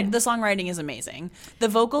good. songwriting is amazing. The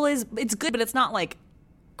vocal it's good, but it's not like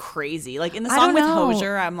crazy. Like in the I song don't with know.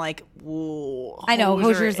 Hosier, I'm like, whoa. I know,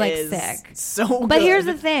 Hosier Hosier's, like, is sick. So good. But here's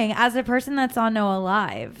the thing: as a person that's on Noah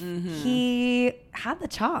Live, he had the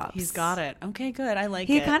chops. He's got it. Okay, good. I like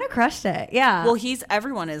it. He kind of crushed it. Yeah. Well,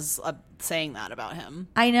 everyone is saying that about him.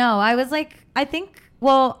 I know. I was like, I think.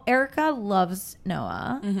 Well, Erica loves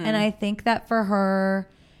Noah, and I think that for her,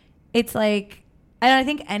 it's like, and I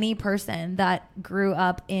think any person that grew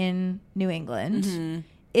up in New England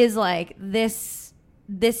is like this.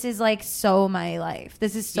 This is like so my life.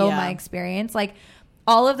 This is so my experience. Like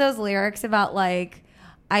all of those lyrics about like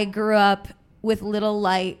I grew up with little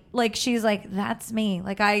light. Like she's like, that's me.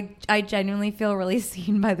 Like I genuinely feel really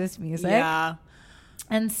seen by this music. Yeah.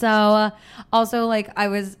 And so also like I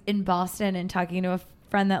was in Boston and talking to a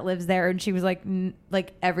friend that lives there, and she was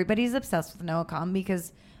like everybody's obsessed with Noah Kahan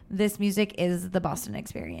because this music is the Boston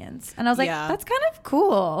experience. And I was like, that's kind of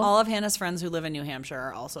cool. All of Hannah's friends who live in New Hampshire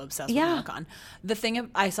are also obsessed with Noah Kahan. The thing,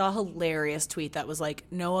 I saw a hilarious tweet that was like,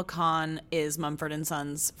 Noah Kahan is Mumford &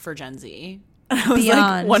 Sons for Gen Z. I was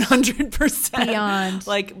Beyond. like 100%.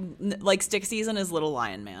 Beyond. Like Stick Season is Little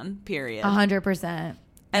Lion Man, period. 100%. And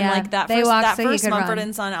Yeah. like that They first, walk that so he first could Mumford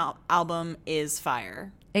run. & Son album is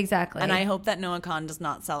fire. Exactly. And I hope that Noah Kahan does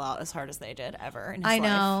not sell out as hard as they did ever in his I life.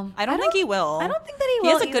 know. I don't think he will. I don't think that he will.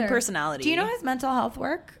 He has a either. good personality. Do you know his mental health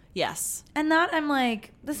work? Yes. And that I'm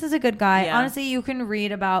like, this is a good guy. Yeah. Honestly, you can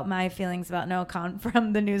read about my feelings about Noah Kahan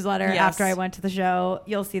from the newsletter Yes. after I went to the show.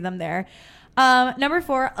 You'll see them there. Number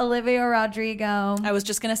 4, Olivia Rodrigo. I was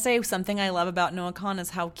just going to say something I love about Noah Kahan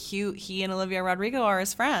is how cute he and Olivia Rodrigo are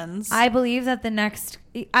as friends. I believe that the next,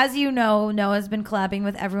 as you know, Noah's been collabing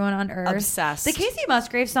with everyone on Earth. Obsessed. The Casey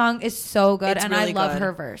Musgrave song is so good, It's and really I love good.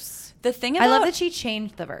 her verse. The thing about I love that she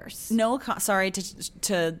changed the verse. Noah Kahan, sorry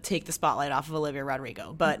to take the spotlight off of Olivia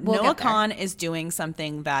Rodrigo, but We'll Noah get there. Kahan is doing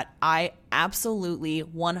something that I absolutely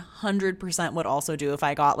 100% would also do if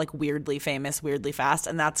I got like weirdly famous, weirdly fast,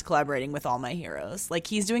 and that's collaborating with all my heroes. Like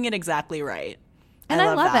he's doing it exactly right. And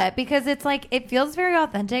I love that. it because it's like, it feels very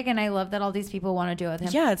authentic, and I love that all these people want to do it with him.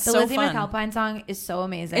 Yeah, it's the so Lizzie fun. McAlpine song is so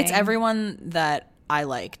amazing. It's everyone that I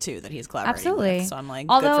like too that he's collaborating Absolutely. with. So I'm like,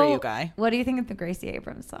 Although, good for you, guy. What do you think of the Gracie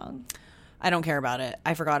Abrams song? I don't care about it.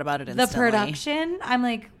 I forgot about it The instantly. production, I'm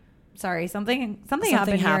like, sorry, something happened here, and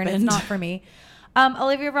it's happened. not for me.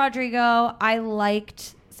 Olivia Rodrigo, I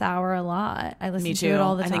liked Sour a lot. I listen Me to it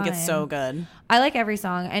all the time. I think it's so good. I like every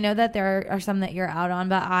song. I know that there are some that you're out on,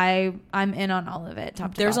 but I'm in on all of it.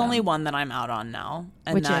 Top to There's bottom. only one that I'm out on now,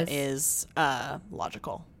 and Which that is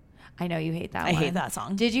Logical. I know you hate that I one. hate that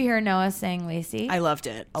song. Did you hear Noah sing Lacey? I loved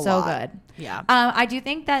it a so lot. good. Yeah. I do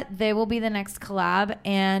think that they will be the next collab,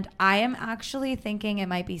 and I am actually thinking it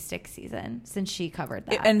might be Styx season since she covered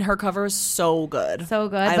that. And her cover is so good. So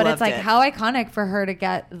good. I But loved it's like it. how iconic for her to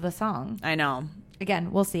get the song. I know.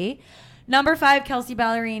 Again, we'll see. Number 5, Kelsey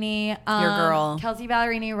Ballerini. Your girl. Kelsey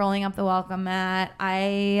Ballerini rolling up the welcome mat.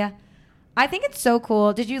 I think it's so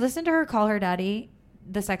cool. Did you listen to her Call Her Daddy,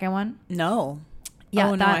 the second one? No. Yeah,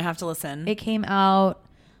 oh, no, I have to listen. It came out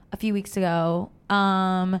a few weeks ago.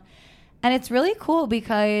 And it's really cool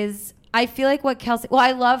because I feel like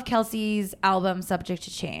I love Kelsey's album Subject to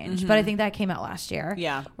Change, but I think that came out last year.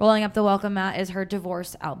 Yeah. Rolling Up the Welcome Mat is her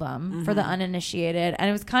divorce album for the uninitiated. And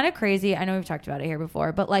it was kind of crazy. I know we've talked about it here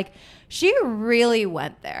before, but like she really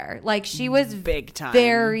went there. Like she was big time.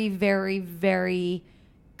 very, very, very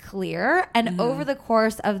clear. And over the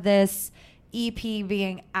course of this EP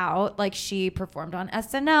being out, like she performed on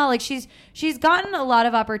SNL, like she's gotten a lot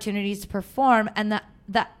of opportunities to perform, and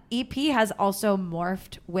the EP has also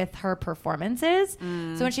morphed with her performances.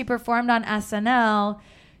 So when she performed on SNL,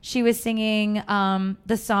 she was singing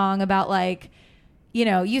the song about like, you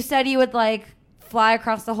know, you said you would like fly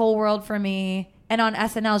across the whole world for me, and on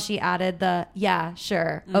SNL she added the yeah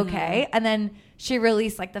sure okay, and then she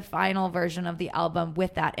released like the final version of the album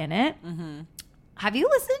with that in it. Have you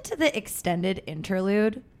listened to the extended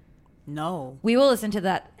interlude? No. We will listen to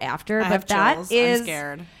that after, I but have that chills. is I'm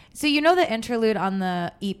scared. So you know the interlude on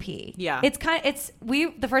the EP. Yeah.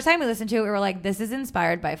 The first time we listened to it, we were like, this is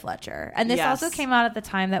inspired by Fletcher. And this Yes. also came out at the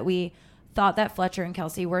time that we thought that Fletcher and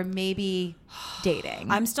Kelsey were maybe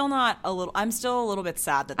dating. I'm still a little bit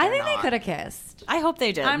sad that they're I think not. they could have kissed. I hope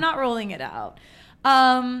they did. I'm not ruling it out.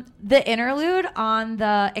 The interlude on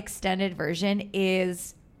the extended version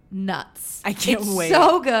is nuts. I can't wait.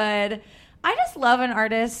 So good. I just love an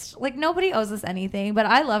artist. Like nobody owes us anything, but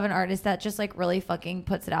I love an artist that just like really fucking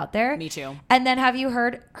puts it out there. Me too. And then have you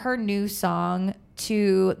heard her new song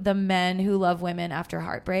to the men who love women after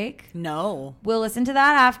heartbreak? No. We'll listen to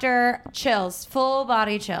that after. Chills, full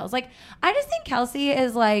body chills. Like I just think Kelsey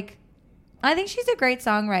is like, I think she's a great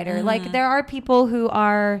songwriter. Like there are people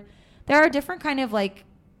there are different kind of like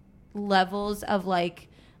levels of like,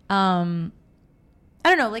 I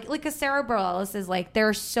don't know, like a Sarah Bareilles is like, there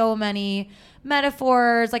are so many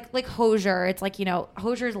metaphors, like Hozier. It's like, you know,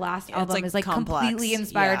 Hozier's last album like is like complex. completely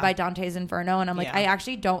inspired Yeah. by Dante's Inferno. And I'm like, Yeah. I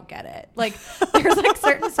actually don't get it. Like there's like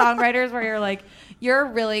certain songwriters where you're like, you're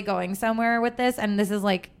really going somewhere with this. And this is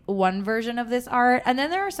like one version of this art. And then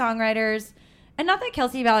there are songwriters, and not that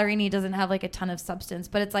Kelsey Ballerini doesn't have like a ton of substance,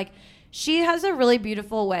 but it's like, she has a really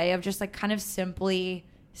beautiful way of just like kind of simply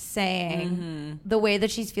saying the way that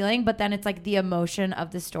she's feeling, but then it's like the emotion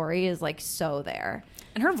of the story is like so there.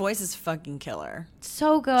 And her voice is fucking killer.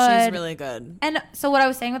 So good. She's really good. And so what I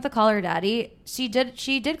was saying with the Call Her Daddy, she did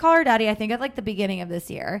Call Her Daddy, I think at like the beginning of this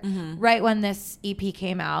year, right when this EP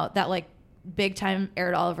came out, that like big time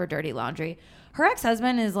aired all of her dirty laundry. Her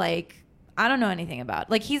ex-husband is like, I don't know anything about.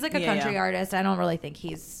 Like he's like a country artist. I don't really think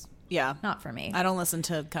he's Yeah. not for me. I don't listen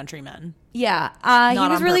to country men. Yeah, he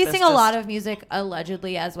Not was on releasing purpose, a lot of music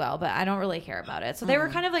allegedly as well, but I don't really care about it. So they were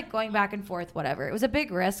Mm-hmm. kind of like going back and forth, whatever. It was a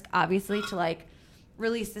big risk, obviously, to like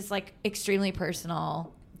release this like extremely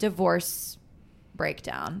personal divorce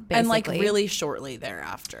breakdown, basically. And like really shortly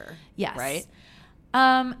thereafter. Yes. Right?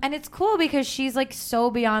 And it's cool because she's like so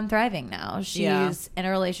beyond thriving now. She's Yeah. in a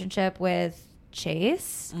relationship with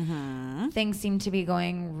Chase. Mm-hmm. Things seem to be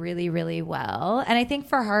going really, really well. And I think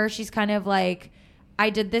for her, she's kind of like, I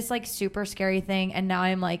did this like super scary thing, and now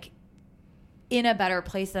I'm like in a better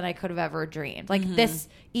place than I could have ever dreamed. Like this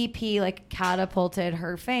EP like catapulted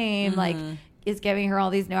her fame, like is giving her all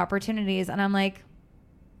these new opportunities. And I'm like,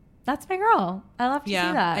 that's my girl. I love to see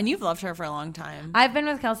that. And you've loved her for a long time. I've been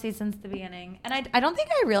with Kelsey since the beginning. And I don't think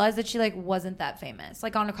I realized that she like wasn't that famous.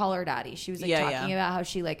 Like on a Call Her Daddy, she was like talking about how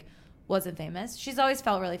she like wasn't famous. She's always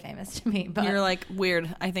felt really famous to me. But You're like,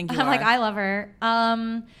 weird. I think you I'm are. like, I love her.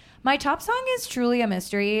 My top song is Truly a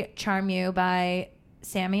Mystery, Charm You by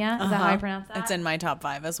Samia. Is that how I pronounce that? It's in my top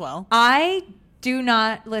 5 as well. I do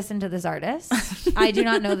not listen to this artist. I do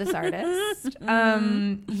not know this artist.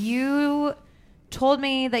 You told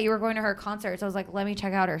me that you were going to her concert, so I was like, let me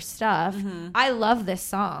check out her stuff. I love this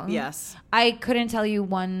song. Yes. I couldn't tell you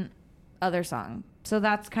one other song, so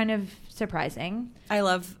that's kind of surprising. I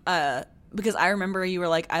love, because I remember you were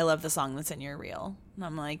like, I love the song that's in your reel. And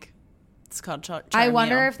I'm like, It's called Charm I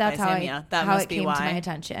wonder You if that's by how Samia. that it came to my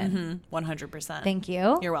attention. 100%. Thank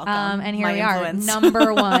you. You're welcome. And here My we influence. are.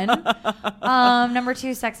 Number 1. Number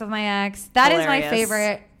 2, Sex with My Ex. That is my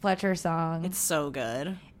favorite Fletcher song. It's so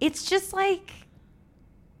good. It's just like,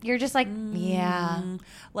 you're just like, yeah.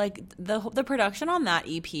 Like the production on that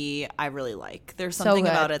EP, I really like. There's something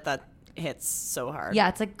about it that hits so hard. Yeah,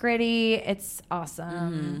 it's like gritty. It's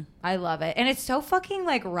awesome. I love it. And it's so fucking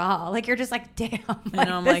like raw. Like you're just like, damn. And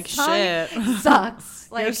I'm like, shit.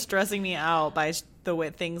 Sucks. Like, you're stressing me out by the way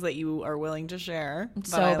things that you are willing to share. But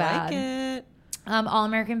so I bad. like it. All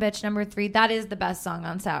American Bitch, number 3. That is the best song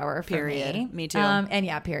on Sour for Period. me. Me too. And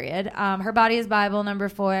yeah, period. Her Body is Bible, number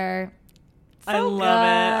 4. I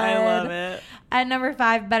love it. And number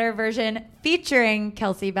 5, Better Version, featuring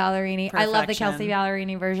Kelsey Ballerini. Perfection. I love the Kelsey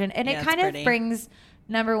Ballerini version. And it kind of brings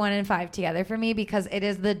number 1 and 5 together for me because it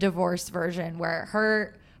is the divorce version where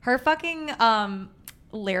her fucking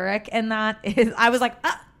lyric in that is, I was like,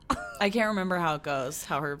 I can't remember how it goes,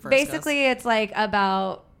 how her verse basically goes. it's like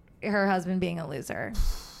about her husband being a loser.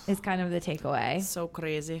 Is kind of the takeaway. So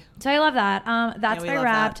crazy. So I love that. That's my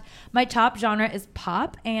Wrapped. That. My top genre is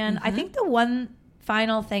pop. And I think the one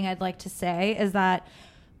final thing I'd like to say is that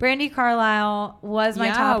Brandi Carlile was my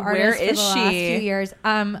top artist for the last few years.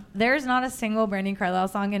 There's not a single Brandi Carlile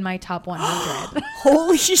song in my top 100.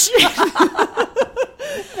 Holy shit.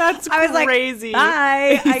 That's I was crazy.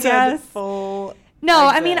 Like, bye, I guess. Full No,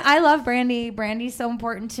 exit. I mean, I love Brandi. Brandi's so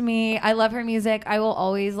important to me. I love her music. I will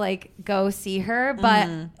always like go see her. But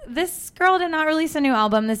this girl did not release a new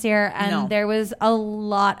album this year, and there was a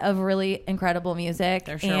lot of really incredible music.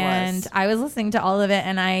 There sure and was. I was listening to all of it,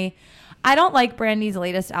 and I don't like Brandi's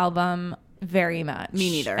latest album very much.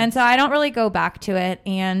 Me neither. And so I don't really go back to it.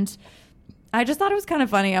 And I just thought it was kind of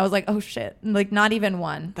funny. I was like, oh shit, like not even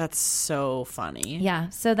one. That's so funny. Yeah.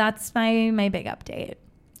 So that's my big update.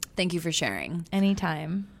 Thank you for sharing.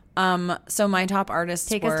 Anytime. So my top artists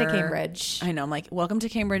Take us to Cambridge. I know. I'm like, welcome to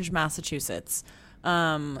Cambridge, Massachusetts.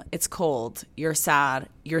 It's cold. You're sad.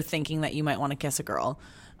 You're thinking that you might want to kiss a girl.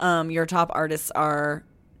 Your top artists are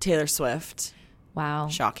Taylor Swift. Wow.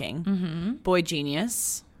 Shocking. Boy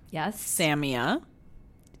Genius. Yes. Top Samia.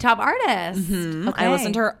 artist. Okay. I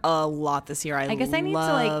listened to her a lot this year. I guess I need to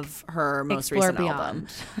love her most recent album.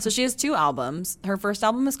 So she has 2 albums. Her first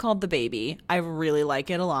album is called The Baby. I really like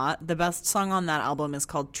it a lot. The best song on that album is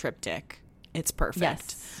called Triptych. It's perfect.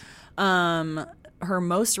 Yes. Her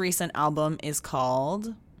most recent album is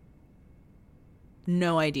called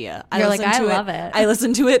No idea. You're like, I love it. I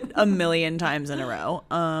listened to it a million times in a row.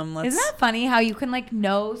 Isn't that funny how you can like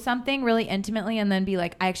know something really intimately and then be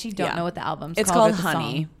like, I actually don't know what the album's called. It's called or the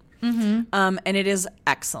Honey. song. And it is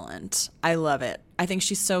excellent. I love it. I think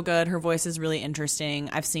she's so good. Her voice is really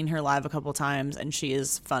interesting. I've seen her live a couple times, and she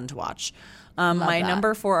is fun to watch. My that.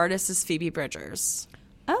 number 4 artist is Phoebe Bridgers.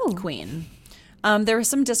 Oh. Queen. There was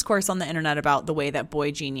some discourse on the internet about the way that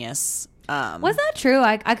Boy Genius... Was that true?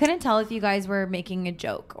 I couldn't tell if you guys were making a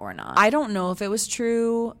joke or not. I don't know if it was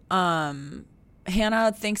true.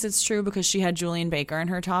 Hannah thinks it's true because she had Julian Baker in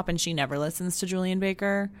her top, and she never listens to Julian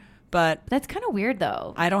Baker. But that's kind of weird,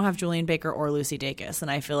 though. I don't have Julian Baker or Lucy Dacus, and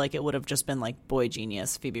I feel like it would have just been like Boy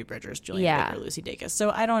Genius, Phoebe Bridgers, Julian Baker, Lucy Dacus. So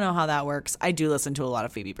I don't know how that works. I do listen to a lot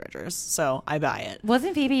of Phoebe Bridgers, so I buy it.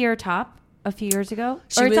 Wasn't Phoebe your top a few years ago?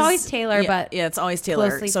 It's always Taylor, but yeah, it's always Taylor.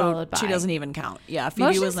 Closely so followed by. She doesn't even count. Yeah, Phoebe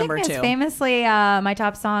Motion was number Sickness, 2. famously my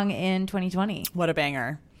top song in 2020. What a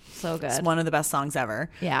banger. So good. It's one of the best songs ever.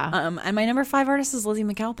 Yeah. And my number 5 artist is Lizzie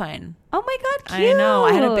McAlpine. Oh my God, cute. I know.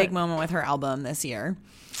 I had a big moment with her album this year.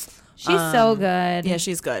 She's so good. Yeah,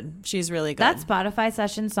 she's good. She's really good. That Spotify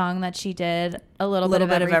session song that she did, a little bit of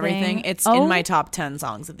everything. It's in my top 10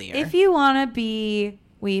 songs of the year. If you want to be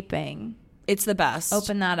weeping, it's the best.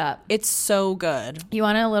 Open that up. It's so good. You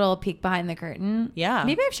want a little peek behind the curtain? Yeah.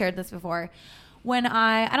 Maybe I've shared this before. When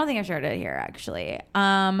I don't think I've shared it here actually.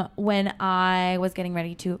 When I was getting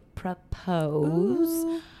ready to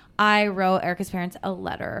propose, I wrote Erica's parents a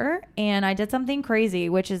letter, and I did something crazy,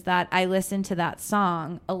 which is that I listened to that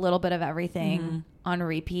song, A Little Bit of Everything, on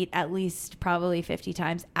repeat at least probably 50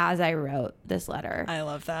 times as I wrote this letter. I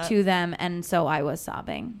love that. To them, and so I was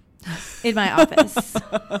sobbing in my office.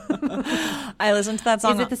 I listened to that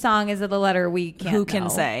song. Is it the song? Is it the letter? We can't Who can know.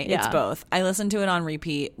 say? Yeah. It's both. I listened to it on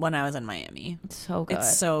repeat when I was in Miami. It's so good.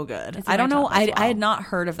 It's so good. It's in I don't my know. top as well. I had not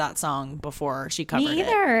heard of that song before she covered it. Me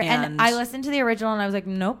either. And I listened to the original and I was like,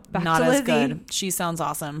 nope, back not to as Lizzie. good. She sounds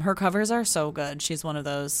awesome. Her covers are so good. She's one of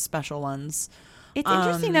those special ones. It's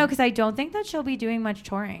interesting though, because I don't think that she'll be doing much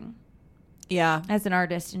touring Yeah. as an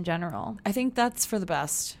artist in general. I think that's for the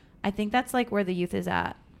best. I think that's like where the youth is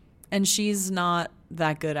at. And she's not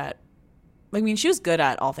that good at I mean, she was good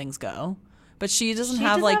at All Things Go, but she doesn't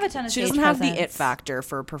have doesn't like have a ton of she stage doesn't have the presence. it factor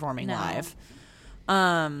for performing No. live.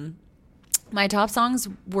 My top songs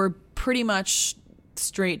were pretty much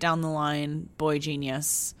straight down the line Boy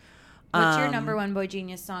Genius. What's your number one Boy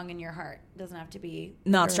Genius song in your heart? Doesn't have to be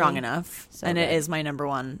Not literally Strong Enough, so and good. it is my number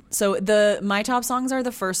one. So my top songs are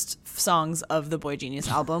the first songs of the Boy Genius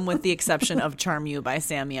album, with the exception of Charm You by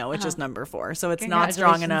Samia, which is number 4. So it's Not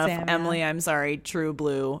Strong Congratulations, Enough, Samia. Emily, I'm Sorry, True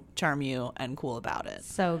Blue, Charm You, and Cool About It.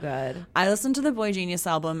 So good. I listened to the Boy Genius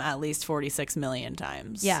album at least 46 million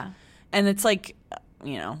times. Yeah. And it's like,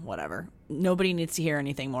 you know, whatever. Nobody needs to hear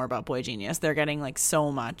anything more about Boy Genius. They're getting like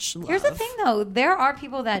so much love. Here's the thing, though. There are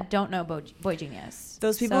people that don't know Boy Genius.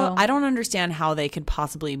 Those people, So- I don't understand how they could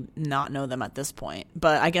possibly not know them at this point.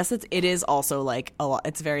 But I guess it is also like a lot.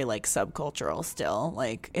 It's very like subcultural still.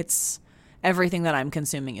 Like it's everything that I'm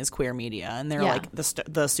consuming is queer media, and they're Yeah. like the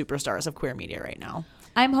superstars of queer media right now.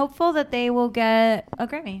 I'm hopeful that they will get a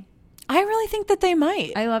Grammy. I really think that they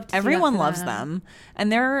might. I love to see that Everyone for loves them. them, and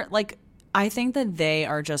they're like. I think that they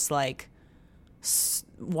are just like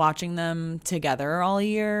watching them together all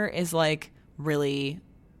year is like really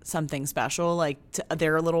something special. Like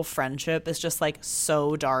their little friendship is just like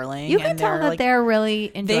so darling. You can and tell that like, they're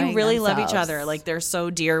really enjoying they really love each themselves. other. Like they're so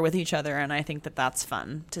dear with each other, and I think that that's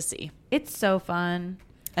fun to see. It's so fun.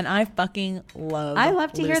 And I fucking love. I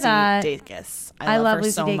love to hear Lucy that. Dacus. I love her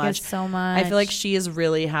Lucy so Dacus much. so much. I feel like she is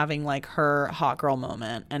really having like her hot girl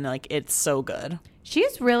moment, and like it's so good.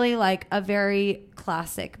 She's really like a very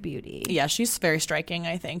classic beauty. Yeah, she's very striking.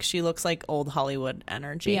 I think she looks like old Hollywood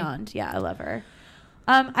energy. Beyond. Yeah, I love her.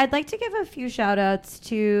 I'd like to give a few shout outs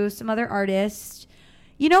to some other artists.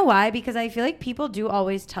 You know why? Because I feel like people do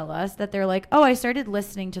always tell us that they're like, oh, I started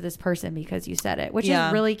listening to this person because you said it, which Yeah.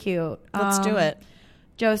 is really cute. Let's do it.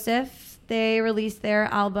 Joseph, they released their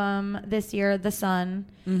album this year, The Sun.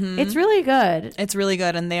 It's really good. It's really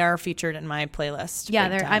good, and they are featured in my playlist. Yeah,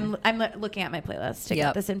 big they're, time. I'm looking at my playlist to Yep.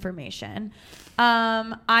 get this information.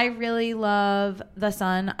 I really love The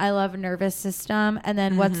Sun. I love Nervous System. And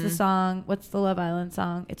then what's the song? What's the Love Island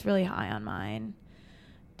song? It's really high on mine.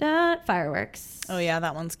 Fireworks. Oh yeah,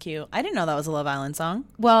 that one's cute. I didn't know that was a Love Island song.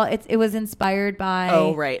 Well, it was inspired by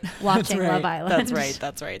Oh right, watching That's right. Love Island. That's right.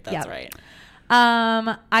 That's right. That's Yep. right.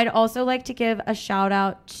 I'd also like to give a shout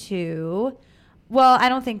out to, well, I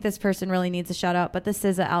don't think this person really needs a shout out, but the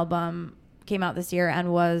SZA album came out this year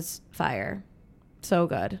and was fire. So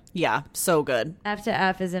good. Yeah, so good. F to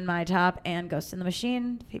F is in my top, and Ghost in the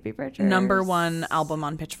Machine, Phoebe Bridgers. Number 1 album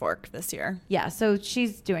on Pitchfork this year. Yeah, so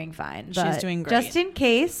she's doing fine. She's but doing great. Just in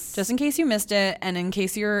case. Just in case you missed it, and in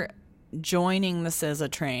case you're joining the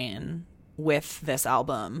SZA train with this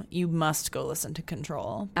album, you must go listen to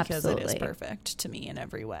Control because it is Absolutely. perfect to me in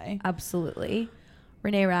every way. Absolutely.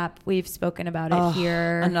 Renee Rapp, we've spoken about it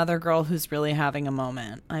here. Another girl who's really having a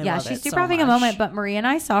moment. I Yeah, love she's it super so having much. a moment, but Marie and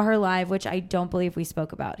I saw her live, which I don't believe we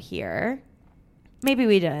spoke about here. Maybe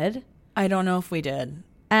we did. I don't know if we did.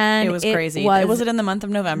 And It was crazy. Was it in the month of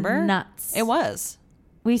November? Nuts. It was.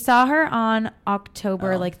 We saw her on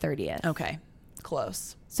October Oh. 30th. Okay.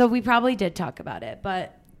 Close. So we probably did talk about it,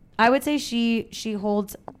 but I would say she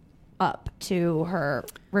holds up to her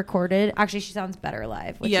recorded. Actually, she sounds better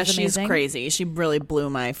live, which Yeah, is she's amazing. crazy. She really blew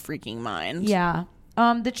my freaking mind. Yeah.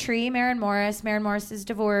 The Tree, Maren Morris. Maren Morris is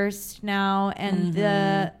divorced now, and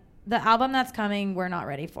the album that's coming, we're not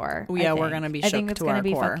ready for. Oh, yeah, I we're think. gonna be I shook think it's to gonna our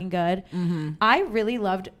be core. fucking good. I really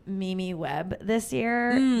loved Mimi Webb this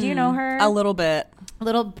year. Do you know her? A little bit.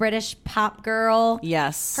 Little British pop girl.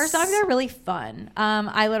 Yes. Her songs are really fun.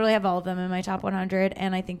 I literally have all of them in my top 100,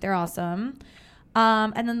 and I think they're awesome.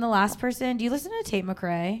 And then the last person, do you listen to Tate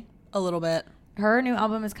McRae? A little bit. Her new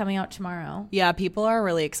album is coming out tomorrow. Yeah, people are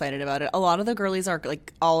really excited about it. A lot of the girlies are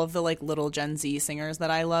like all of the like little Gen Z singers that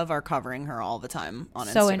I love are covering her all the time on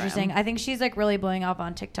Instagram. So interesting. I think she's like really blowing up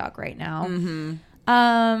on TikTok right now.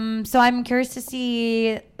 So I'm curious to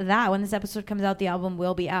see that when this episode comes out. The album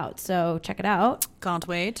will be out, so check it out. Can't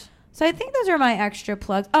wait. So I think those are my extra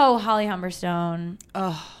plugs. Oh, Holly Humberstone.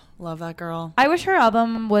 Oh, love that girl. I wish her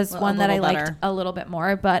album was A one that I little liked better. a little bit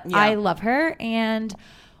more, but Yeah. I love her, and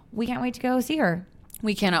we can't wait to go see her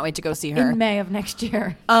We cannot wait to go see her. in May of next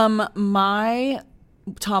year. My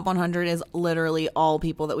top 100 is literally all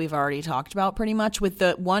people that we've already talked about pretty much, with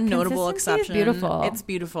the one notable Consistency is exception. beautiful. It's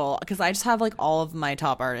beautiful because I just have like all of my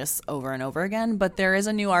top artists over and over again, but there is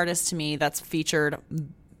a new artist to me that's featured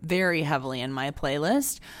very heavily in my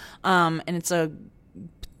playlist, and it's a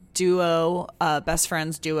duo, best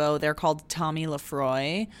friends duo. They're called Tommy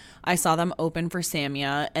Lafroy. I saw them open for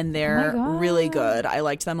Samia, and they're really good. I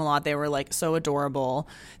liked them a lot. They were like so adorable.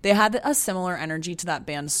 They had a similar energy to that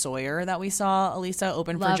band Sawyer that we saw Elisa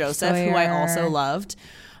open for Joseph, who I also loved.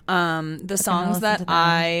 The songs that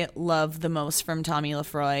I love the most from Tommy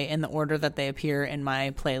Lafroy in the order that they appear in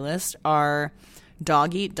my playlist are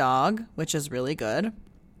Dog Eat Dog, which is really good.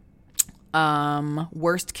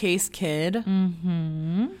 Worst Case Kid.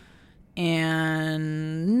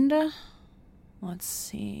 And let's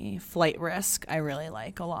see, Flight Risk I really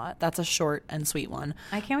like a lot. That's a short and sweet one.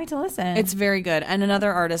 I can't wait to listen. It's very good. And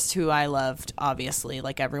another artist who I loved, obviously,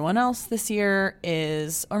 like everyone else this year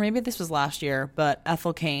is, or maybe this was last year, but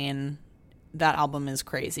Ethel Cain. That album is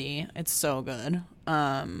crazy. It's so good.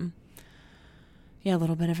 Yeah, A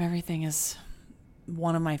Little Bit of Everything is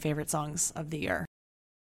one of my favorite songs of the year.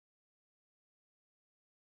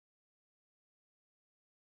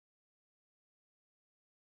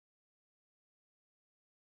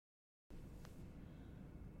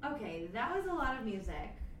 Okay, that was a lot of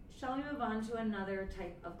music. Shall we move on to another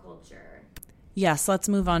type of culture? Yes, let's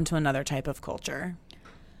move on to another type of culture.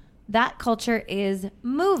 That culture is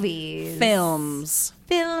movies. Films.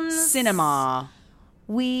 Cinema.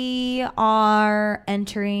 We are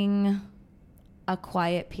entering a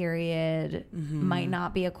quiet period. Might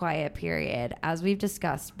not be a quiet period, as we've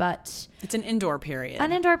discussed, but it's an indoor period.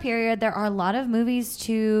 There are a lot of movies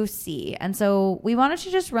to see. And so we wanted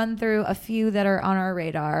to just run through a few that are on our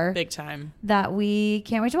radar. Big time. That we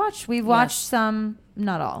can't wait to watch. We've watched some,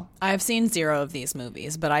 not all. I've seen 0 of these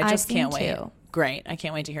movies, but I just can't wait. 2. Great. I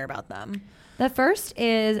can't wait to hear about them. The first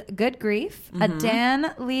is Good Grief, a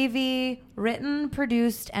Dan Levy written,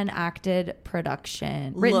 produced, and acted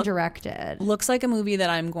production. Directed. Looks like a movie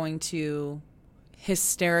that I'm going to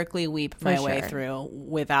hysterically weep my way through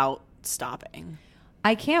without stopping.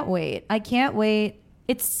 I can't wait. We're not going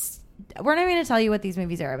to tell you what these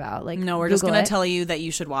movies are about. No, we're just going to tell you that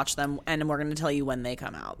you should watch them, and we're going to tell you when they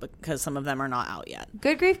come out, because some of them are not out yet.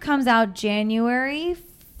 Good Grief comes out January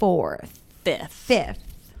 4th. 5th.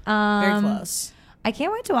 Very close. I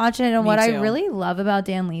can't wait to watch it. And what I really love about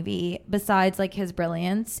Dan Levy, besides his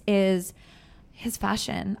brilliance, is his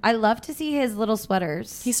fashion. I love to see his little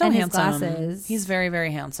sweaters. He's so handsome. His glasses. He's very,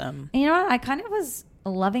 very handsome. And you know what? I kind of was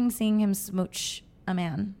loving seeing him smooch a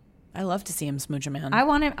man. I love to see him smooch a man. I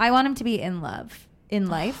want him to be in love in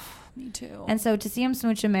life. Me too. And so to see him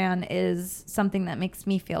smooch a man is something that makes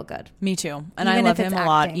me feel good. Me too. And I love him a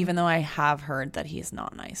lot, even though I have heard that he's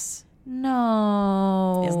not nice.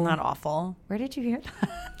 No. Isn't that awful? Where did you hear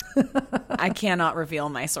that? I cannot reveal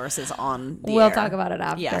my sources on the We'll air. talk about it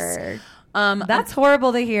after. Yes. That's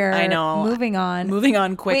horrible to hear. I know. Moving on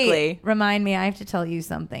quickly. Wait, remind me, I have to tell you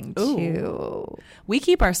something too. We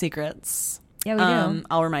keep our secrets. Yeah, we do.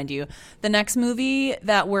 I'll remind you. The next movie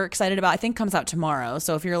that we're excited about, I think, comes out tomorrow.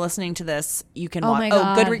 So if you're listening to this, you can watch. My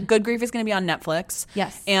God. Good Grief is going to be on Netflix.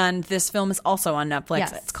 Yes. And this film is also on Netflix.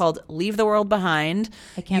 Yes. It's called Leave the World Behind.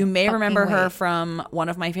 You may remember her from one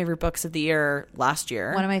of my favorite books of the year last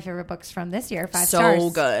year. One of my favorite books from this year, 5 stars.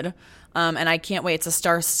 So good. And I can't wait. It's a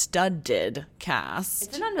star-studded cast.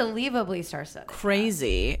 It's an unbelievably star-studded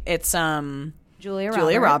crazy cast. It's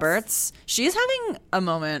Julia Roberts. She's having a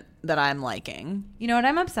moment that I'm liking. You know what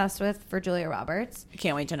I'm obsessed with for Julia Roberts? I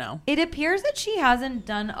can't wait to know. It appears that she hasn't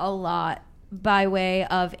done a lot by way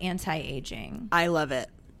of anti-aging. I love it.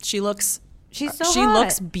 She looks hot.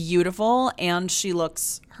 Looks beautiful, and she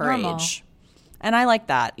looks her age. And I like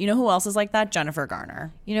that. You know who else is like that? Jennifer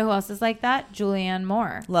Garner. You know who else is like that? Julianne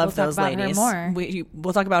Moore. Love those ladies. More.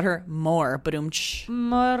 We'll talk about her more.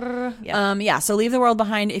 More. Yeah. So Leave the World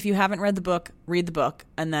Behind. If you haven't read the book, read the book,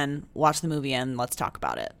 and then watch the movie, and let's talk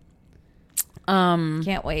about it.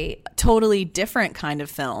 Can't wait. Totally different kind of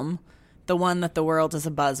film. The one that the world is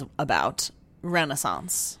abuzz about.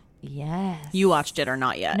 Renaissance. Yes. You watched it or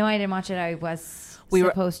not yet? No, I didn't watch it. I was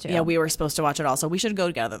supposed to. Yeah, we were supposed to watch it also. We should go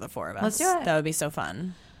together, the 4 of us. Let's do it. That would be so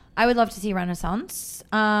fun. I would love to see Renaissance.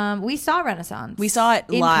 We saw Renaissance. We saw it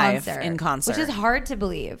live in concert. Which is hard to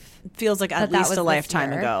believe. Feels like at least a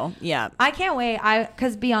lifetime ago. Yeah. I can't wait.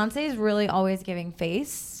 Because Beyonce is really always giving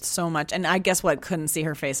face. So much. And I guess what? Couldn't see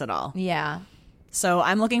her face at all. Yeah. So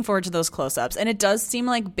I'm looking forward to those close-ups. And it does seem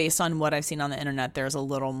like, based on what I've seen on the internet, there's a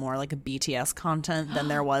little more like a BTS content than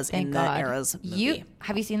there was in the Eras movie.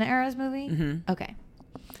 Have you seen the Eras movie? Mm-hmm. Okay.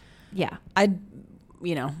 Yeah.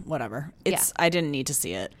 Whatever. I didn't need to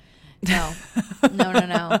see it. No.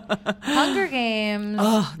 Hunger Games.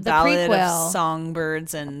 Oh, the Ballad prequel. of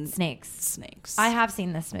Songbirds and Snakes. I have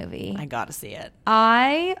seen this movie. I gotta see it.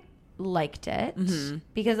 I liked it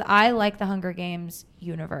because I like the Hunger Games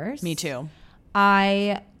universe. Me too.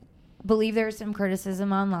 I believe there's some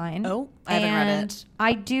criticism online. Oh, I haven't read it. And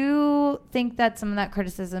I do think that some of that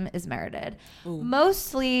criticism is merited. Ooh.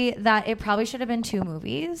 Mostly that it probably should have been 2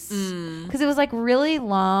 movies. Because it was like really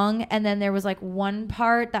long. And then there was like one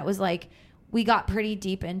part that was like, we got pretty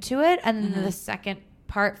deep into it. And then the second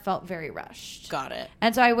part felt very rushed. Got it.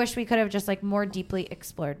 And so I wish we could have just like more deeply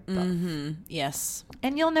explored both. Yes.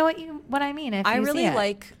 And you'll know what I mean if I you really see it.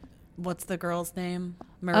 like, what's the girl's name?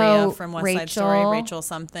 Maria from West Side Story. Rachel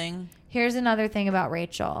something. Here's another thing about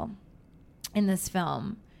Rachel in this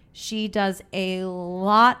film. She does a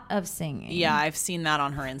lot of singing. Yeah, I've seen that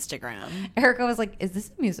on her Instagram. Erica was like, is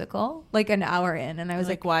this a musical? Like an hour in. And I was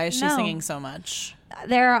like, why is she no. singing so much?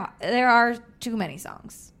 There are too many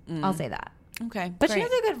songs. I'll say that. Okay. But great. she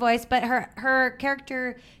has a good voice, but her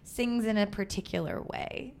character sings in a particular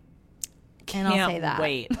way. And I'll say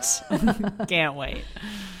that. Can't wait.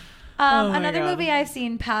 Another movie I've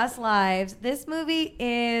seen, Past Lives. This movie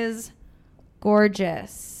is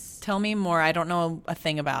gorgeous. Tell me more. I don't know a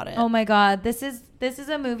thing about it. Oh my God. This is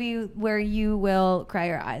a movie where you will cry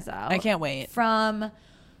your eyes out. I can't wait. From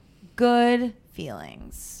good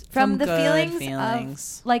feelings. From the feelings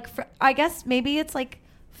of, like, I guess maybe it's like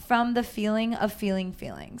from the feeling of feeling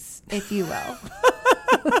feelings, if you will.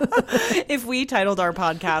 If we titled our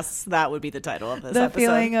podcasts, that would be the title of this episode. The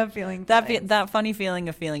feeling of feeling feelings. That funny feeling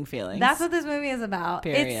of feeling feelings. That's what this movie is about.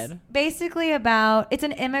 Period. It's basically about, it's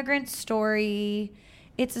an immigrant story.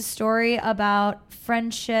 It's a story about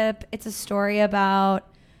friendship. It's a story about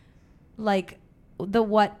like the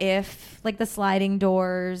what if, like the sliding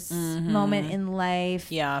doors moment in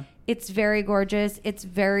life. Yeah. It's very gorgeous. It's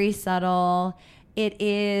very subtle. It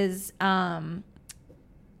is,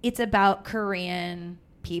 it's about Korean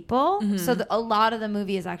people. So a lot of the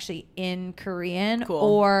movie is actually in Korean. Cool.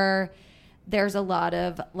 Or there's a lot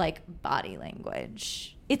of like body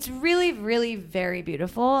language. It's really, really very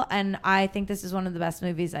beautiful. And I think this is one of the best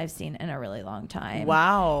movies I've seen in a really long time.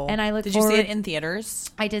 Wow. And I look Did forward. you see it in theaters?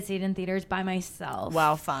 I did see it in theaters by myself.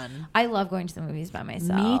 Wow, fun. I love going to the movies by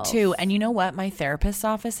myself. Me too. And you know what? My therapist's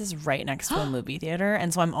office is right next to a movie theater.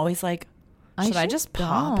 And so I'm always like, should I just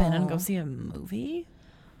pop in and go see a movie?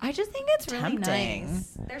 I just think it's really Tempting.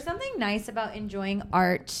 nice. There's something nice about enjoying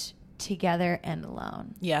art together and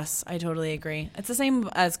alone. Yes, I totally agree. It's the same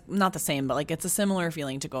as, not the same, but like it's a similar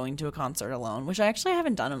feeling to going to a concert alone, which I actually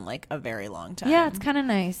haven't done in like a very long time. Yeah, it's kind of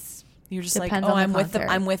nice. You're just Depends like, oh, on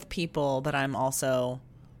the I'm with people, but I'm also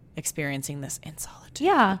experiencing this in solitude.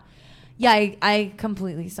 Yeah. Yeah, I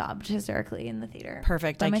completely sobbed hysterically in the theater.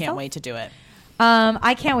 Perfect. I can't wait to do it.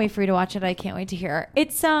 I can't wait for you to watch it. I can't wait to hear it.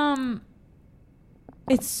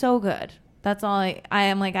 It's so good. That's all I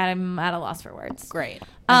am like, I'm at a loss for words. Great.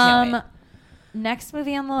 I can't wait. Next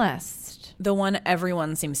movie on the list. The one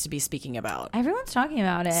everyone seems to be speaking about. Everyone's talking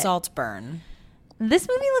about it. Saltburn. This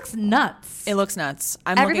movie looks nuts. It looks nuts.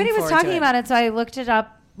 Everybody was talking about it, so I looked it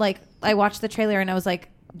up. Like, I watched the trailer and I was like,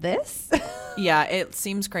 this? Yeah, it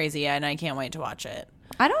seems crazy, and I can't wait to watch it.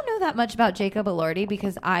 I don't know that much about Jacob Elordi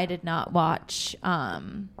because I did not watch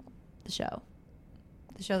the show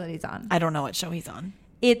that he's on. I don't know what show he's on.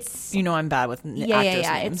 It's, you know, I'm bad with actors'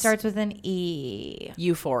 names. It starts with an E.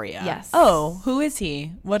 Euphoria. Yes. Oh, who is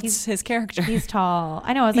he? What's his character? He's tall.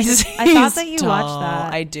 I know. I was like, I thought that you watched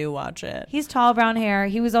that. I do watch it. He's tall, brown hair.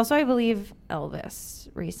 He was also, I believe, Elvis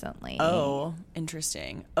recently. Oh,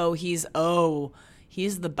 interesting.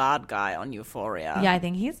 He's the bad guy on Euphoria. Yeah, I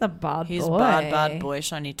think he's a bad boy. He's bad boy,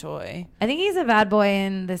 shiny toy. I think he's a bad boy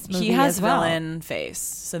in this movie. He has as well. villain face,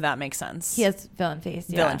 so that makes sense. He has villain face.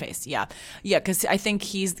 Yeah. Villain face, yeah, because I think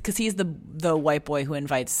he's the white boy who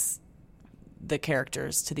invites the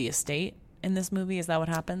characters to the estate in this movie. Is that what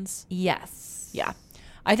happens? Yes. Yeah,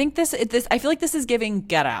 I think this. I feel like this is giving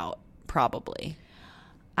Get Out, probably.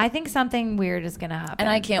 I think something weird is going to happen, and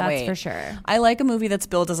I can't wait. That's for sure. I like a movie that's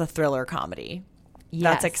billed as a thriller comedy. Yes.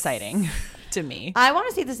 That's exciting to me. I want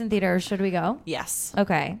to see this in theaters. Should we go? Yes.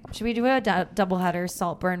 Okay. Should we do a doubleheader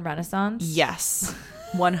Saltburn Renaissance? Yes.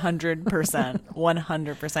 100%.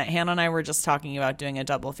 100%. Hannah and I were just talking about doing a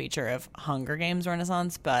double feature of Hunger Games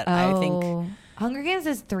Renaissance, but I think Hunger Games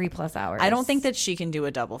is 3+ hours. I don't think that she can do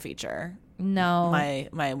a double feature. No.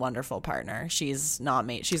 My wonderful partner. She's not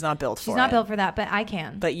built for it. She's not built for that, but I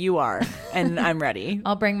can. But you are, and I'm ready.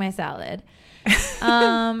 I'll bring my salad.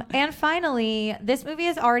 And finally, this movie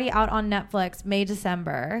is already out on Netflix,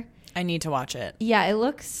 December. I need to watch it. Yeah, it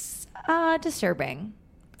looks disturbing.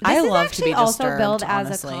 I This love is to be actually also disturbed, billed as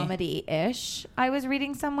honestly. a comedy-ish. I was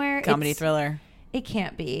reading somewhere. Comedy thriller. It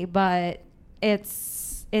can't be, but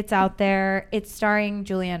it's out there. It's starring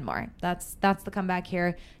Julianne Moore. That's the comeback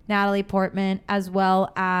here. Natalie Portman, as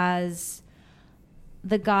well as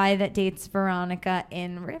the guy that dates Veronica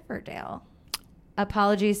in Riverdale.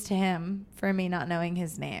 Apologies to him for me not knowing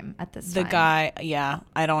his name at this time. The guy, yeah,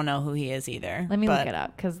 I don't know who he is either. Let me look it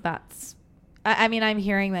up because that's... I mean, I'm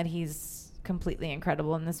hearing that he's completely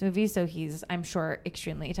incredible in this movie, so he's, I'm sure,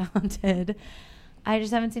 extremely talented. I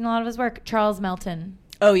just haven't seen a lot of his work. Charles Melton.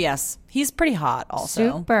 Oh, yes. He's pretty hot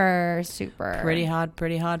also. Super. Pretty hot.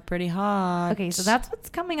 Okay, so that's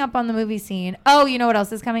what's coming up on the movie scene. Oh, you know what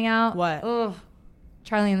else is coming out? What? Ugh.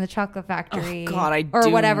 Charlie and the Chocolate Factory. Oh, God, or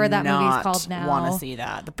whatever that movie's called now. I want to see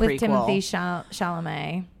that. The prequel. With Timothy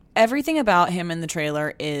Chalamet. Everything about him in the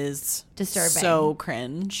trailer is disturbing. So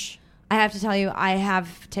cringe. I have to tell you, I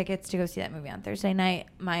have tickets to go see that movie on Thursday night.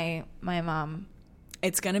 My mom.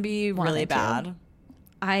 It's going to be really bad.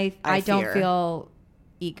 I don't feel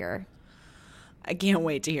eager. I can't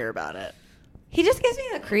wait to hear about it. He just gives me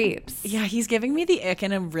the creeps. Yeah, he's giving me the ick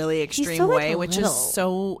in a really extreme way, which is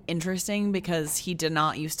so interesting because he did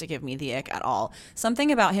not used to give me the ick at all.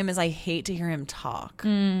 Something about him is I hate to hear him talk.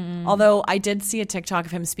 Although I did see a TikTok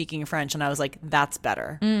of him speaking French and I was like, that's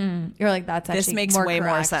better. You're like, that's actually this makes more way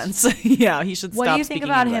correct. more sense. Yeah, he should stop speaking English. What do you think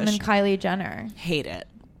about him and Kylie Jenner? Hate it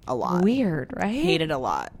a lot. Weird, right? Hate it a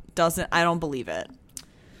lot. I don't believe it.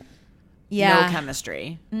 Yeah. No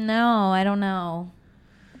chemistry. No, I don't know.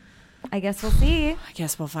 I guess we'll see. I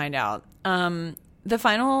guess we'll find out. The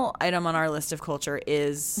final item on our list of culture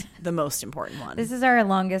is the most important one. This is our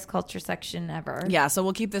longest culture section ever. Yeah, so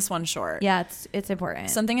we'll keep this one short. Yeah, it's important.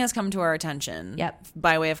 Something has come to our attention. Yep.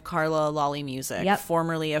 By way of Carla Lolly Music, yep.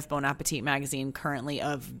 Formerly of Bon Appetit magazine, currently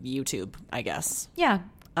of YouTube, I guess. Yeah.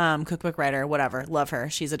 Cookbook writer, whatever. Love her.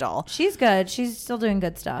 She's a doll. She's good. She's still doing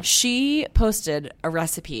good stuff. She posted a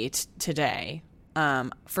recipe today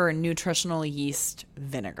for a nutritional yeast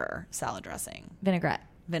vinegar salad dressing.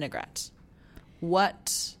 Vinaigrette.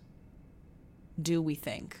 What do we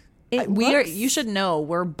think? You should know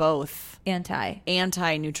we're both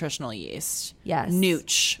anti nutritional yeast. Yes.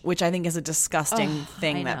 Nooch, which I think is a disgusting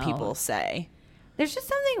thing that people say. There's just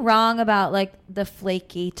something wrong about like the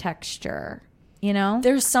flaky texture. You know?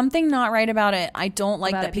 There's something not right about it. I don't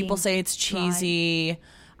like that people say it's cheesy. Dry.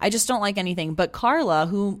 I just don't like anything. But Carla,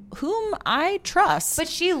 whom I trust. But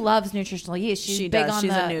she loves nutritional yeast. She's big on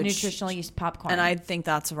the nutritional yeast popcorn. And I think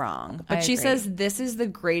that's wrong. But she says this is the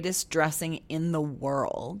greatest dressing in the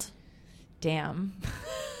world. Damn.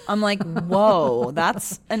 I'm like, whoa,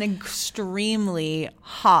 that's an extremely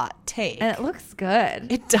hot take. And it looks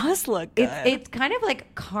good. It does look good. It's kind of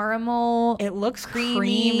like caramel. It looks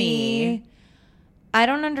creamy. I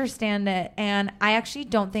don't understand it, and I actually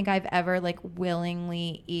don't think I've ever like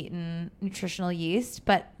willingly eaten nutritional yeast,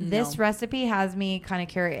 but this recipe has me kind of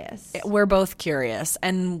curious. We're both curious,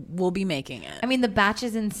 and we'll be making it. I mean, the batch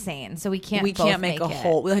is insane, so we can't make a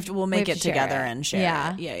whole. We'll make it together and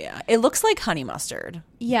share. Yeah. It looks like honey mustard.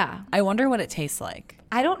 Yeah. I wonder what it tastes like.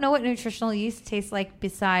 I don't know what nutritional yeast tastes like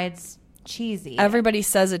besides cheesy. Everybody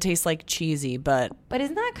says it tastes like cheesy, but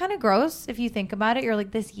isn't that kind of gross if you think about it? You're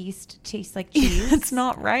like, this yeast tastes like cheese. It's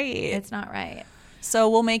not right. It's not right.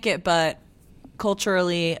 So we'll make it, but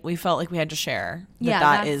culturally we felt like we had to share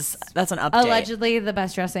that's an update. Allegedly the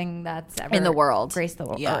best dressing that's ever in the world graced the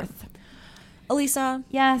earth. Elisa.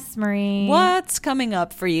 Yes, Marie. What's coming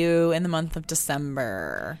up for you in the month of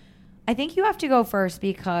December? I think you have to go first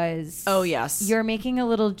because you're making a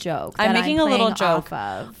little joke. I'm making a little joke.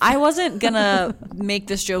 I wasn't gonna make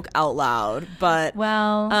this joke out loud, but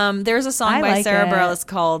there's a song by Sarah Bareilles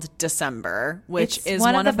called December, which is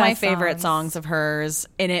one of my favorite songs of hers,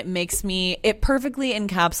 and it perfectly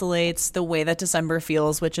encapsulates the way that December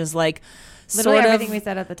feels, which is like literally sort everything of we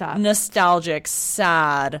said at the top. Nostalgic,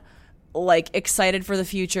 sad, like excited for the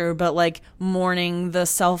future, but like mourning the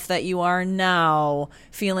self that you are now,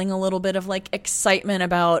 feeling a little bit of like excitement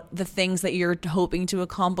about the things that you're hoping to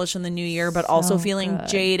accomplish in the new year, but also feeling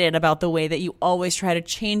jaded about the way that you always try to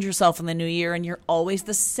change yourself in the new year and you're always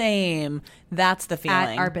the same. That's the feeling.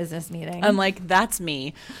 At our business meeting. I'm like, that's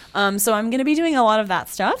me. So I'm going to be doing a lot of that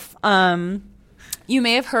stuff. You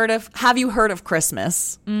may have have you heard of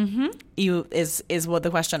Christmas? Mm-hmm. Is what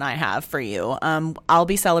the question I have for you. I'll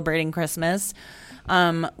be celebrating Christmas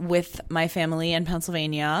with my family in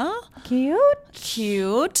Pennsylvania.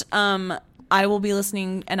 Cute. I will be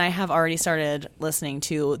listening, and I have already started listening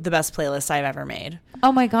to the best playlist I've ever made.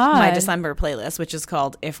 Oh my God. My December playlist, which is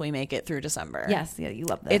called If We Make It Through December. Yes, yeah, you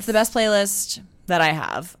love this. It's the best playlist that I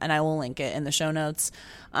have, and I will link it in the show notes.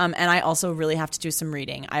 And I also really have to do some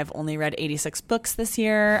reading. I've only read 86 books this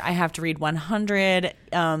year. I have to read 100.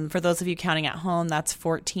 For those of you counting at home, that's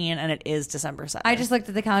 14, and it is December 7th. I just looked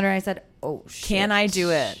at the calendar and I said, oh, shit. Can I do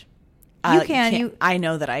it? You can. I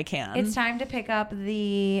know that I can. It's time to pick up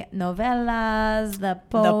the novellas, the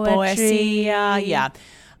The poetry. poesía. Yeah.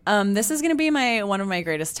 This is going to be one of my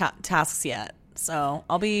greatest tasks yet. So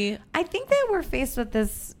I'll be. I think that we're faced with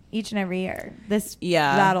this each and every year. This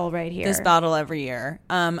battle right here. This battle every year.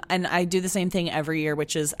 And I do the same thing every year,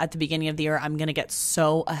 which is at the beginning of the year, I'm going to get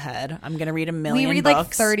so ahead. I'm going to read a million books. We read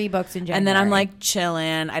like 30 books in January. And then I'm like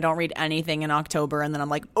chilling. I don't read anything in October. And then I'm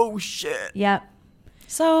like, oh shit. Yep.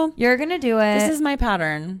 So you're going to do it. This is my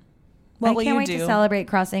pattern. What will you do? I can't wait to celebrate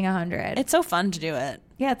crossing 100. It's so fun to do it.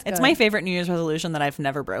 Yeah, it's good. It's my favorite New Year's resolution that I've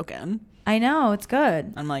never broken. I know. It's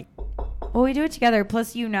good. I'm like. Well, we do it together.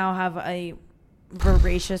 Plus, you now have a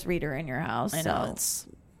voracious reader in your house. I know. It's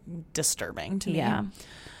disturbing to me. Yeah.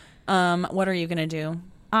 What are you going to do?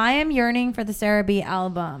 I am yearning for the Sarah B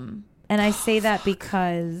album. And I say that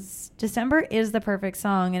because December is the perfect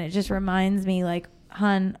song. And it just reminds me, like,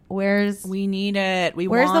 hun, we need it.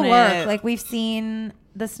 Where's the work? Like, we've seen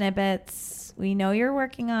the snippets. We know you're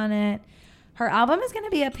working on it. Her album is going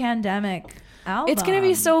to be a pandemic album. It's going to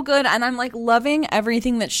be so good. And I'm like loving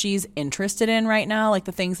everything that she's interested in right now. Like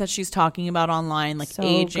the things that she's talking about online, like so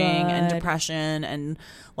aging and depression and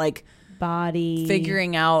like body,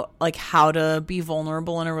 figuring out like how to be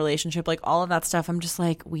vulnerable in a relationship, like all of that stuff. I'm just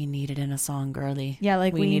like, we need it in a song, girly. Yeah,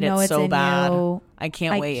 like we need know it it's so in bad. You. I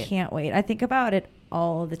can't wait. I think about it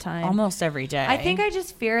all the time, almost every day. I think I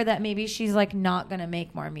just fear that maybe she's like not gonna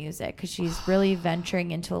make more music because she's really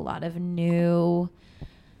venturing into a lot of new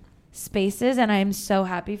spaces, and I'm so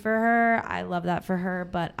happy for her. I love that for her,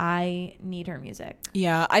 but I need her music.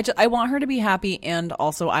 Yeah, I want her to be happy, and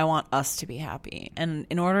also I want us to be happy. And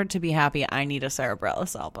in order to be happy, I need a Sarah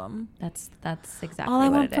Bareilles album. That's exactly all I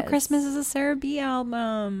what want it for is. Christmas is a Sarah B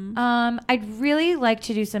album. I'd really like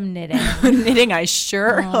to do some knitting. Knitting, I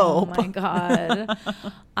sure hope. Oh my god.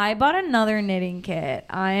 I bought another knitting kit.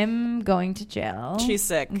 I'm going to jail. She's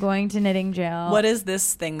sick. I'm going to knitting jail. What is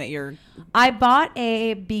this thing that you're... I bought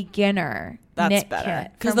a beginner knit better.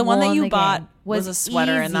 kit. Because the one that you bought was a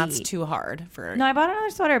sweater easy. And that's too hard for... No, I bought another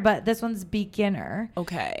sweater, but this one's beginner.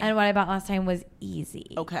 Okay. And what I bought last time was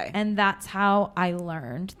easy. Okay. And that's how I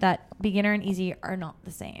learned that beginner and easy are not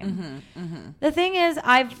the same. The thing is,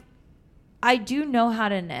 I do know how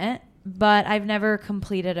to knit, but I've never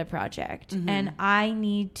completed a project, and I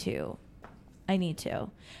need to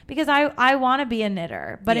because I want to be a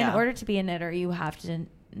knitter, but in order to be a knitter, you have to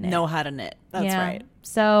know how to knit. That's right.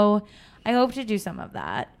 So I hope to do some of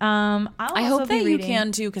that. I hope that you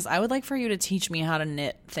can too, because I would like for you to teach me how to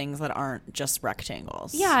knit things that aren't just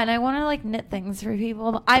rectangles. Yeah, and I want to like knit things for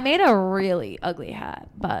people. I made a really ugly hat,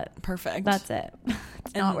 but perfect. That's it.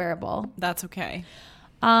 It's not wearable. That's okay.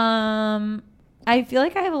 I feel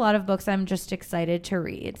like I have a lot of books I'm just excited to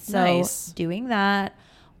read. So doing that,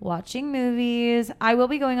 watching movies. I will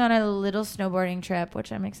be going on a little snowboarding trip,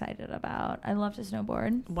 which I'm excited about. I love to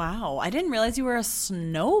snowboard. Wow. I didn't realize you were a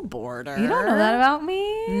snowboarder. You don't know that about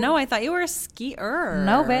me? No, I thought you were a skier.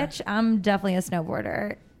 No, bitch. I'm definitely a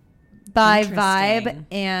snowboarder. By vibe,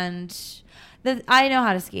 and I know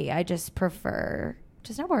how to ski. I just prefer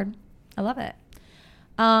to snowboard. I love it.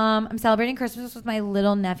 I'm celebrating Christmas with my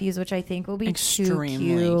little nephews, which I think will be extremely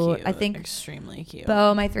cute. I think extremely cute.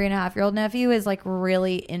 Bo, my 3.5-year-old nephew, is like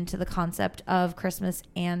really into the concept of Christmas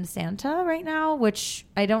and Santa right now, which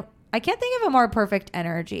I can't think of a more perfect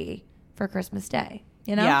energy for Christmas Day.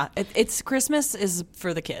 You know? Yeah, it's Christmas is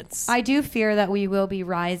for the kids. I do fear that we will be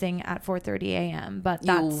rising at 4:30 a.m., but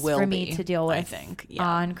that's for me to deal with. I think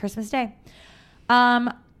on Christmas Day.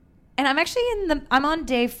 And I'm actually I'm on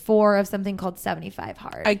day 4 of something called 75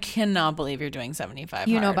 Hard. I cannot believe you're doing 75 Hard.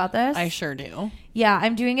 You know about this? I sure do. Yeah,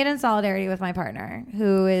 I'm doing it in solidarity with my partner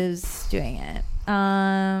who is doing it.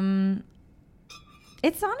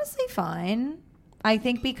 It's honestly fine. I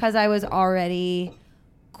think because I was already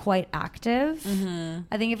quite active.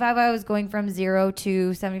 I think if I was going from 0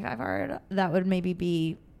 to 75 Hard, that would maybe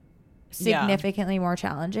be significantly more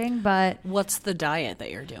challenging. But what's the diet that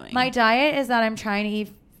you're doing? My diet is that I'm trying to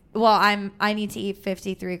eat... Well, I need to eat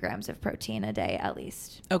 53 grams of protein a day at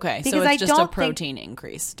least. Okay, because so it's just a protein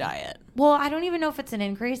increase diet. Well, I don't even know if it's an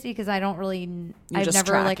increase because I don't really... I've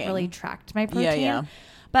never really tracked my protein. Yeah.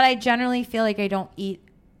 But I generally feel like I don't eat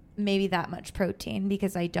maybe that much protein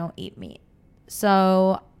because I don't eat meat.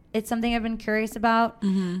 So it's something I've been curious about.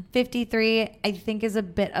 53, I think, is a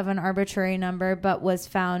bit of an arbitrary number, but was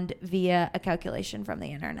found via a calculation from the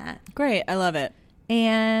internet. Great. I love it.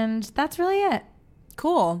 And that's really it.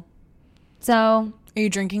 Cool. So, are you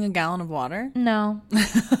drinking a gallon of water? No.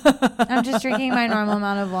 I'm just drinking my normal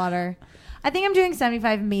amount of water. I think I'm doing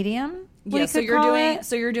 75 medium. Yeah, so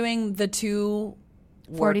you're doing the 2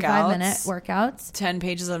 45-minute workouts. 10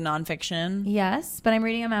 pages of nonfiction. Yes, but I'm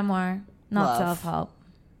reading a memoir, not self-help.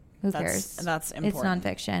 Who cares? That's important.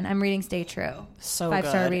 It's nonfiction. I'm reading Stay True. So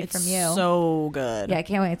 5-star read from you. So good. Yeah, I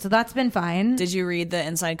can't wait. So that's been fine. Did you read the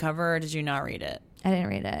inside cover or did you not read it? I didn't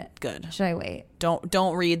read it. Good. Should I wait?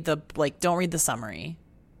 Don't read the summary.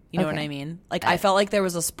 You know what I mean? Like I felt like there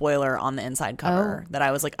was a spoiler on the inside cover that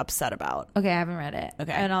I was like upset about. Okay, I haven't read it.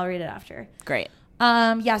 Okay. And I'll read it after. Great.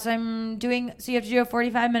 Yeah, so you have to do a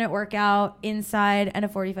 45-minute workout inside and a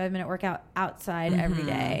 45-minute workout outside every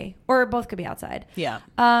day. Or both could be outside. Yeah.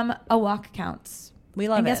 A walk counts. We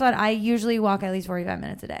love it. And guess what? I usually walk at least 45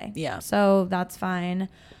 minutes a day. Yeah. So that's fine.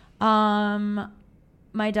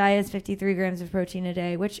 My diet is 53 grams of protein a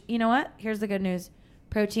day, which, you know what? Here's the good news.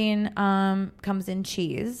 Protein comes in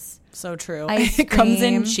cheese. So true. Ice It comes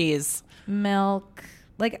in cream, cheese. Milk.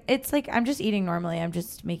 Like, it's like I'm just eating normally. I'm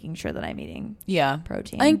just making sure that I'm eating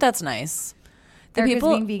protein. I think that's nice. Erica's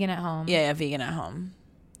being vegan at home. Yeah, vegan at home.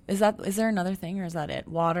 Is there another thing or is that it?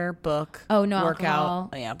 Water, book, no workout. alcohol,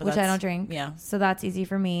 Oh, yeah, but which I don't drink. Yeah. So that's easy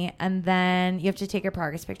for me. And then you have to take your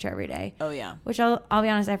progress picture every day. Oh, yeah. Which I'll be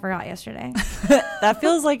honest, I forgot yesterday. That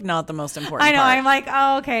feels like not the most important I know. part. I'm like,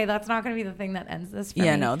 oh, okay, that's not going to be the thing that ends this for me.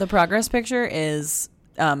 Yeah, no. The progress picture is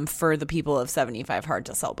for the people of 75 hard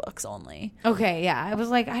to sell books only. Okay, yeah. I was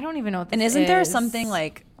like, I don't even know what this And isn't there something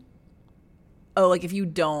like, like if you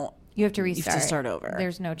don't, you have to restart. You have to start over.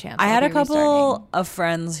 There's no chance. I had a couple of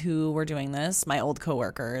friends who were doing this, my old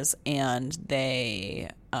coworkers, and they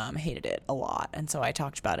hated it a lot. And so I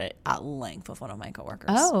talked about it at length with one of my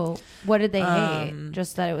coworkers. Oh, what did they hate?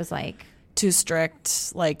 Just that it was like too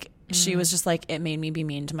strict. Like she was just like, it made me be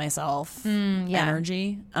mean to myself.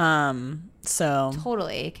 Energy. So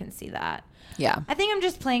totally can see that. Yeah. I think I'm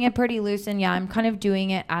just playing it pretty loose, and I'm kind of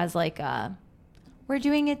doing it as like we're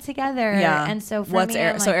doing it together. Yeah. And so for me,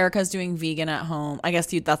 so Erica's doing vegan at home. I guess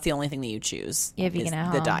that's the only thing that you choose. Yeah, vegan at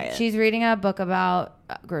home. The diet. She's reading a book about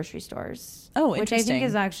grocery stores. Oh, which interesting. I think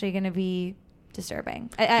is actually going to be disturbing.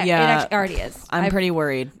 Yeah. It actually already is. I'm pretty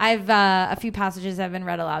worried. I've a few passages have been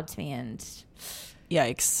read aloud to me, and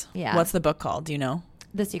yikes. Yeah. What's the book called? Do you know?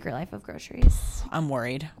 The Secret Life of Groceries. I'm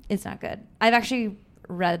worried. It's not good. I've actually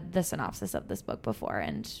read the synopsis of this book before,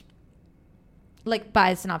 and like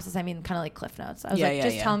by synopsis I mean kind of like Cliff Notes. I was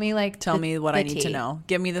tell me tell me what I need to know.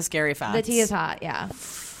 Give me the scary facts. The tea is hot. Yeah.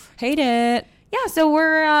 Hate it. Yeah. So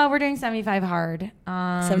we're doing 75 hard.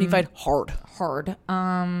 75 hard.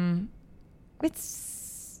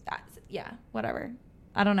 It's whatever.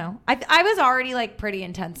 I don't know. I was already like pretty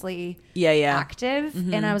intensely active,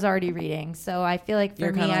 and I was already reading. So I feel like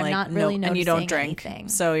for me, I'm like, not really noticing and you don't drink, anything.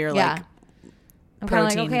 So you're like, I'm kind of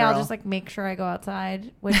like, okay, I'll just like make sure I go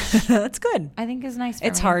outside, which that's good. I think is nice.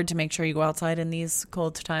 It's hard to make sure you go outside in these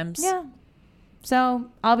cold times. Yeah.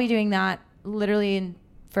 So I'll be doing that literally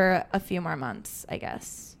for a few more months, I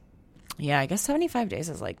guess. Yeah, I guess 75 days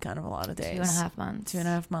is like kind of a lot of days. 2.5 months.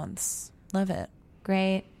 2.5 months. Love it.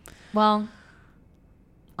 Great. Well,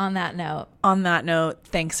 on that note,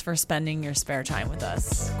 thanks for spending your spare time with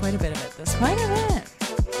us. Quite a bit of it this week. Quite a bit.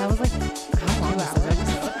 That was like, how long was this episode?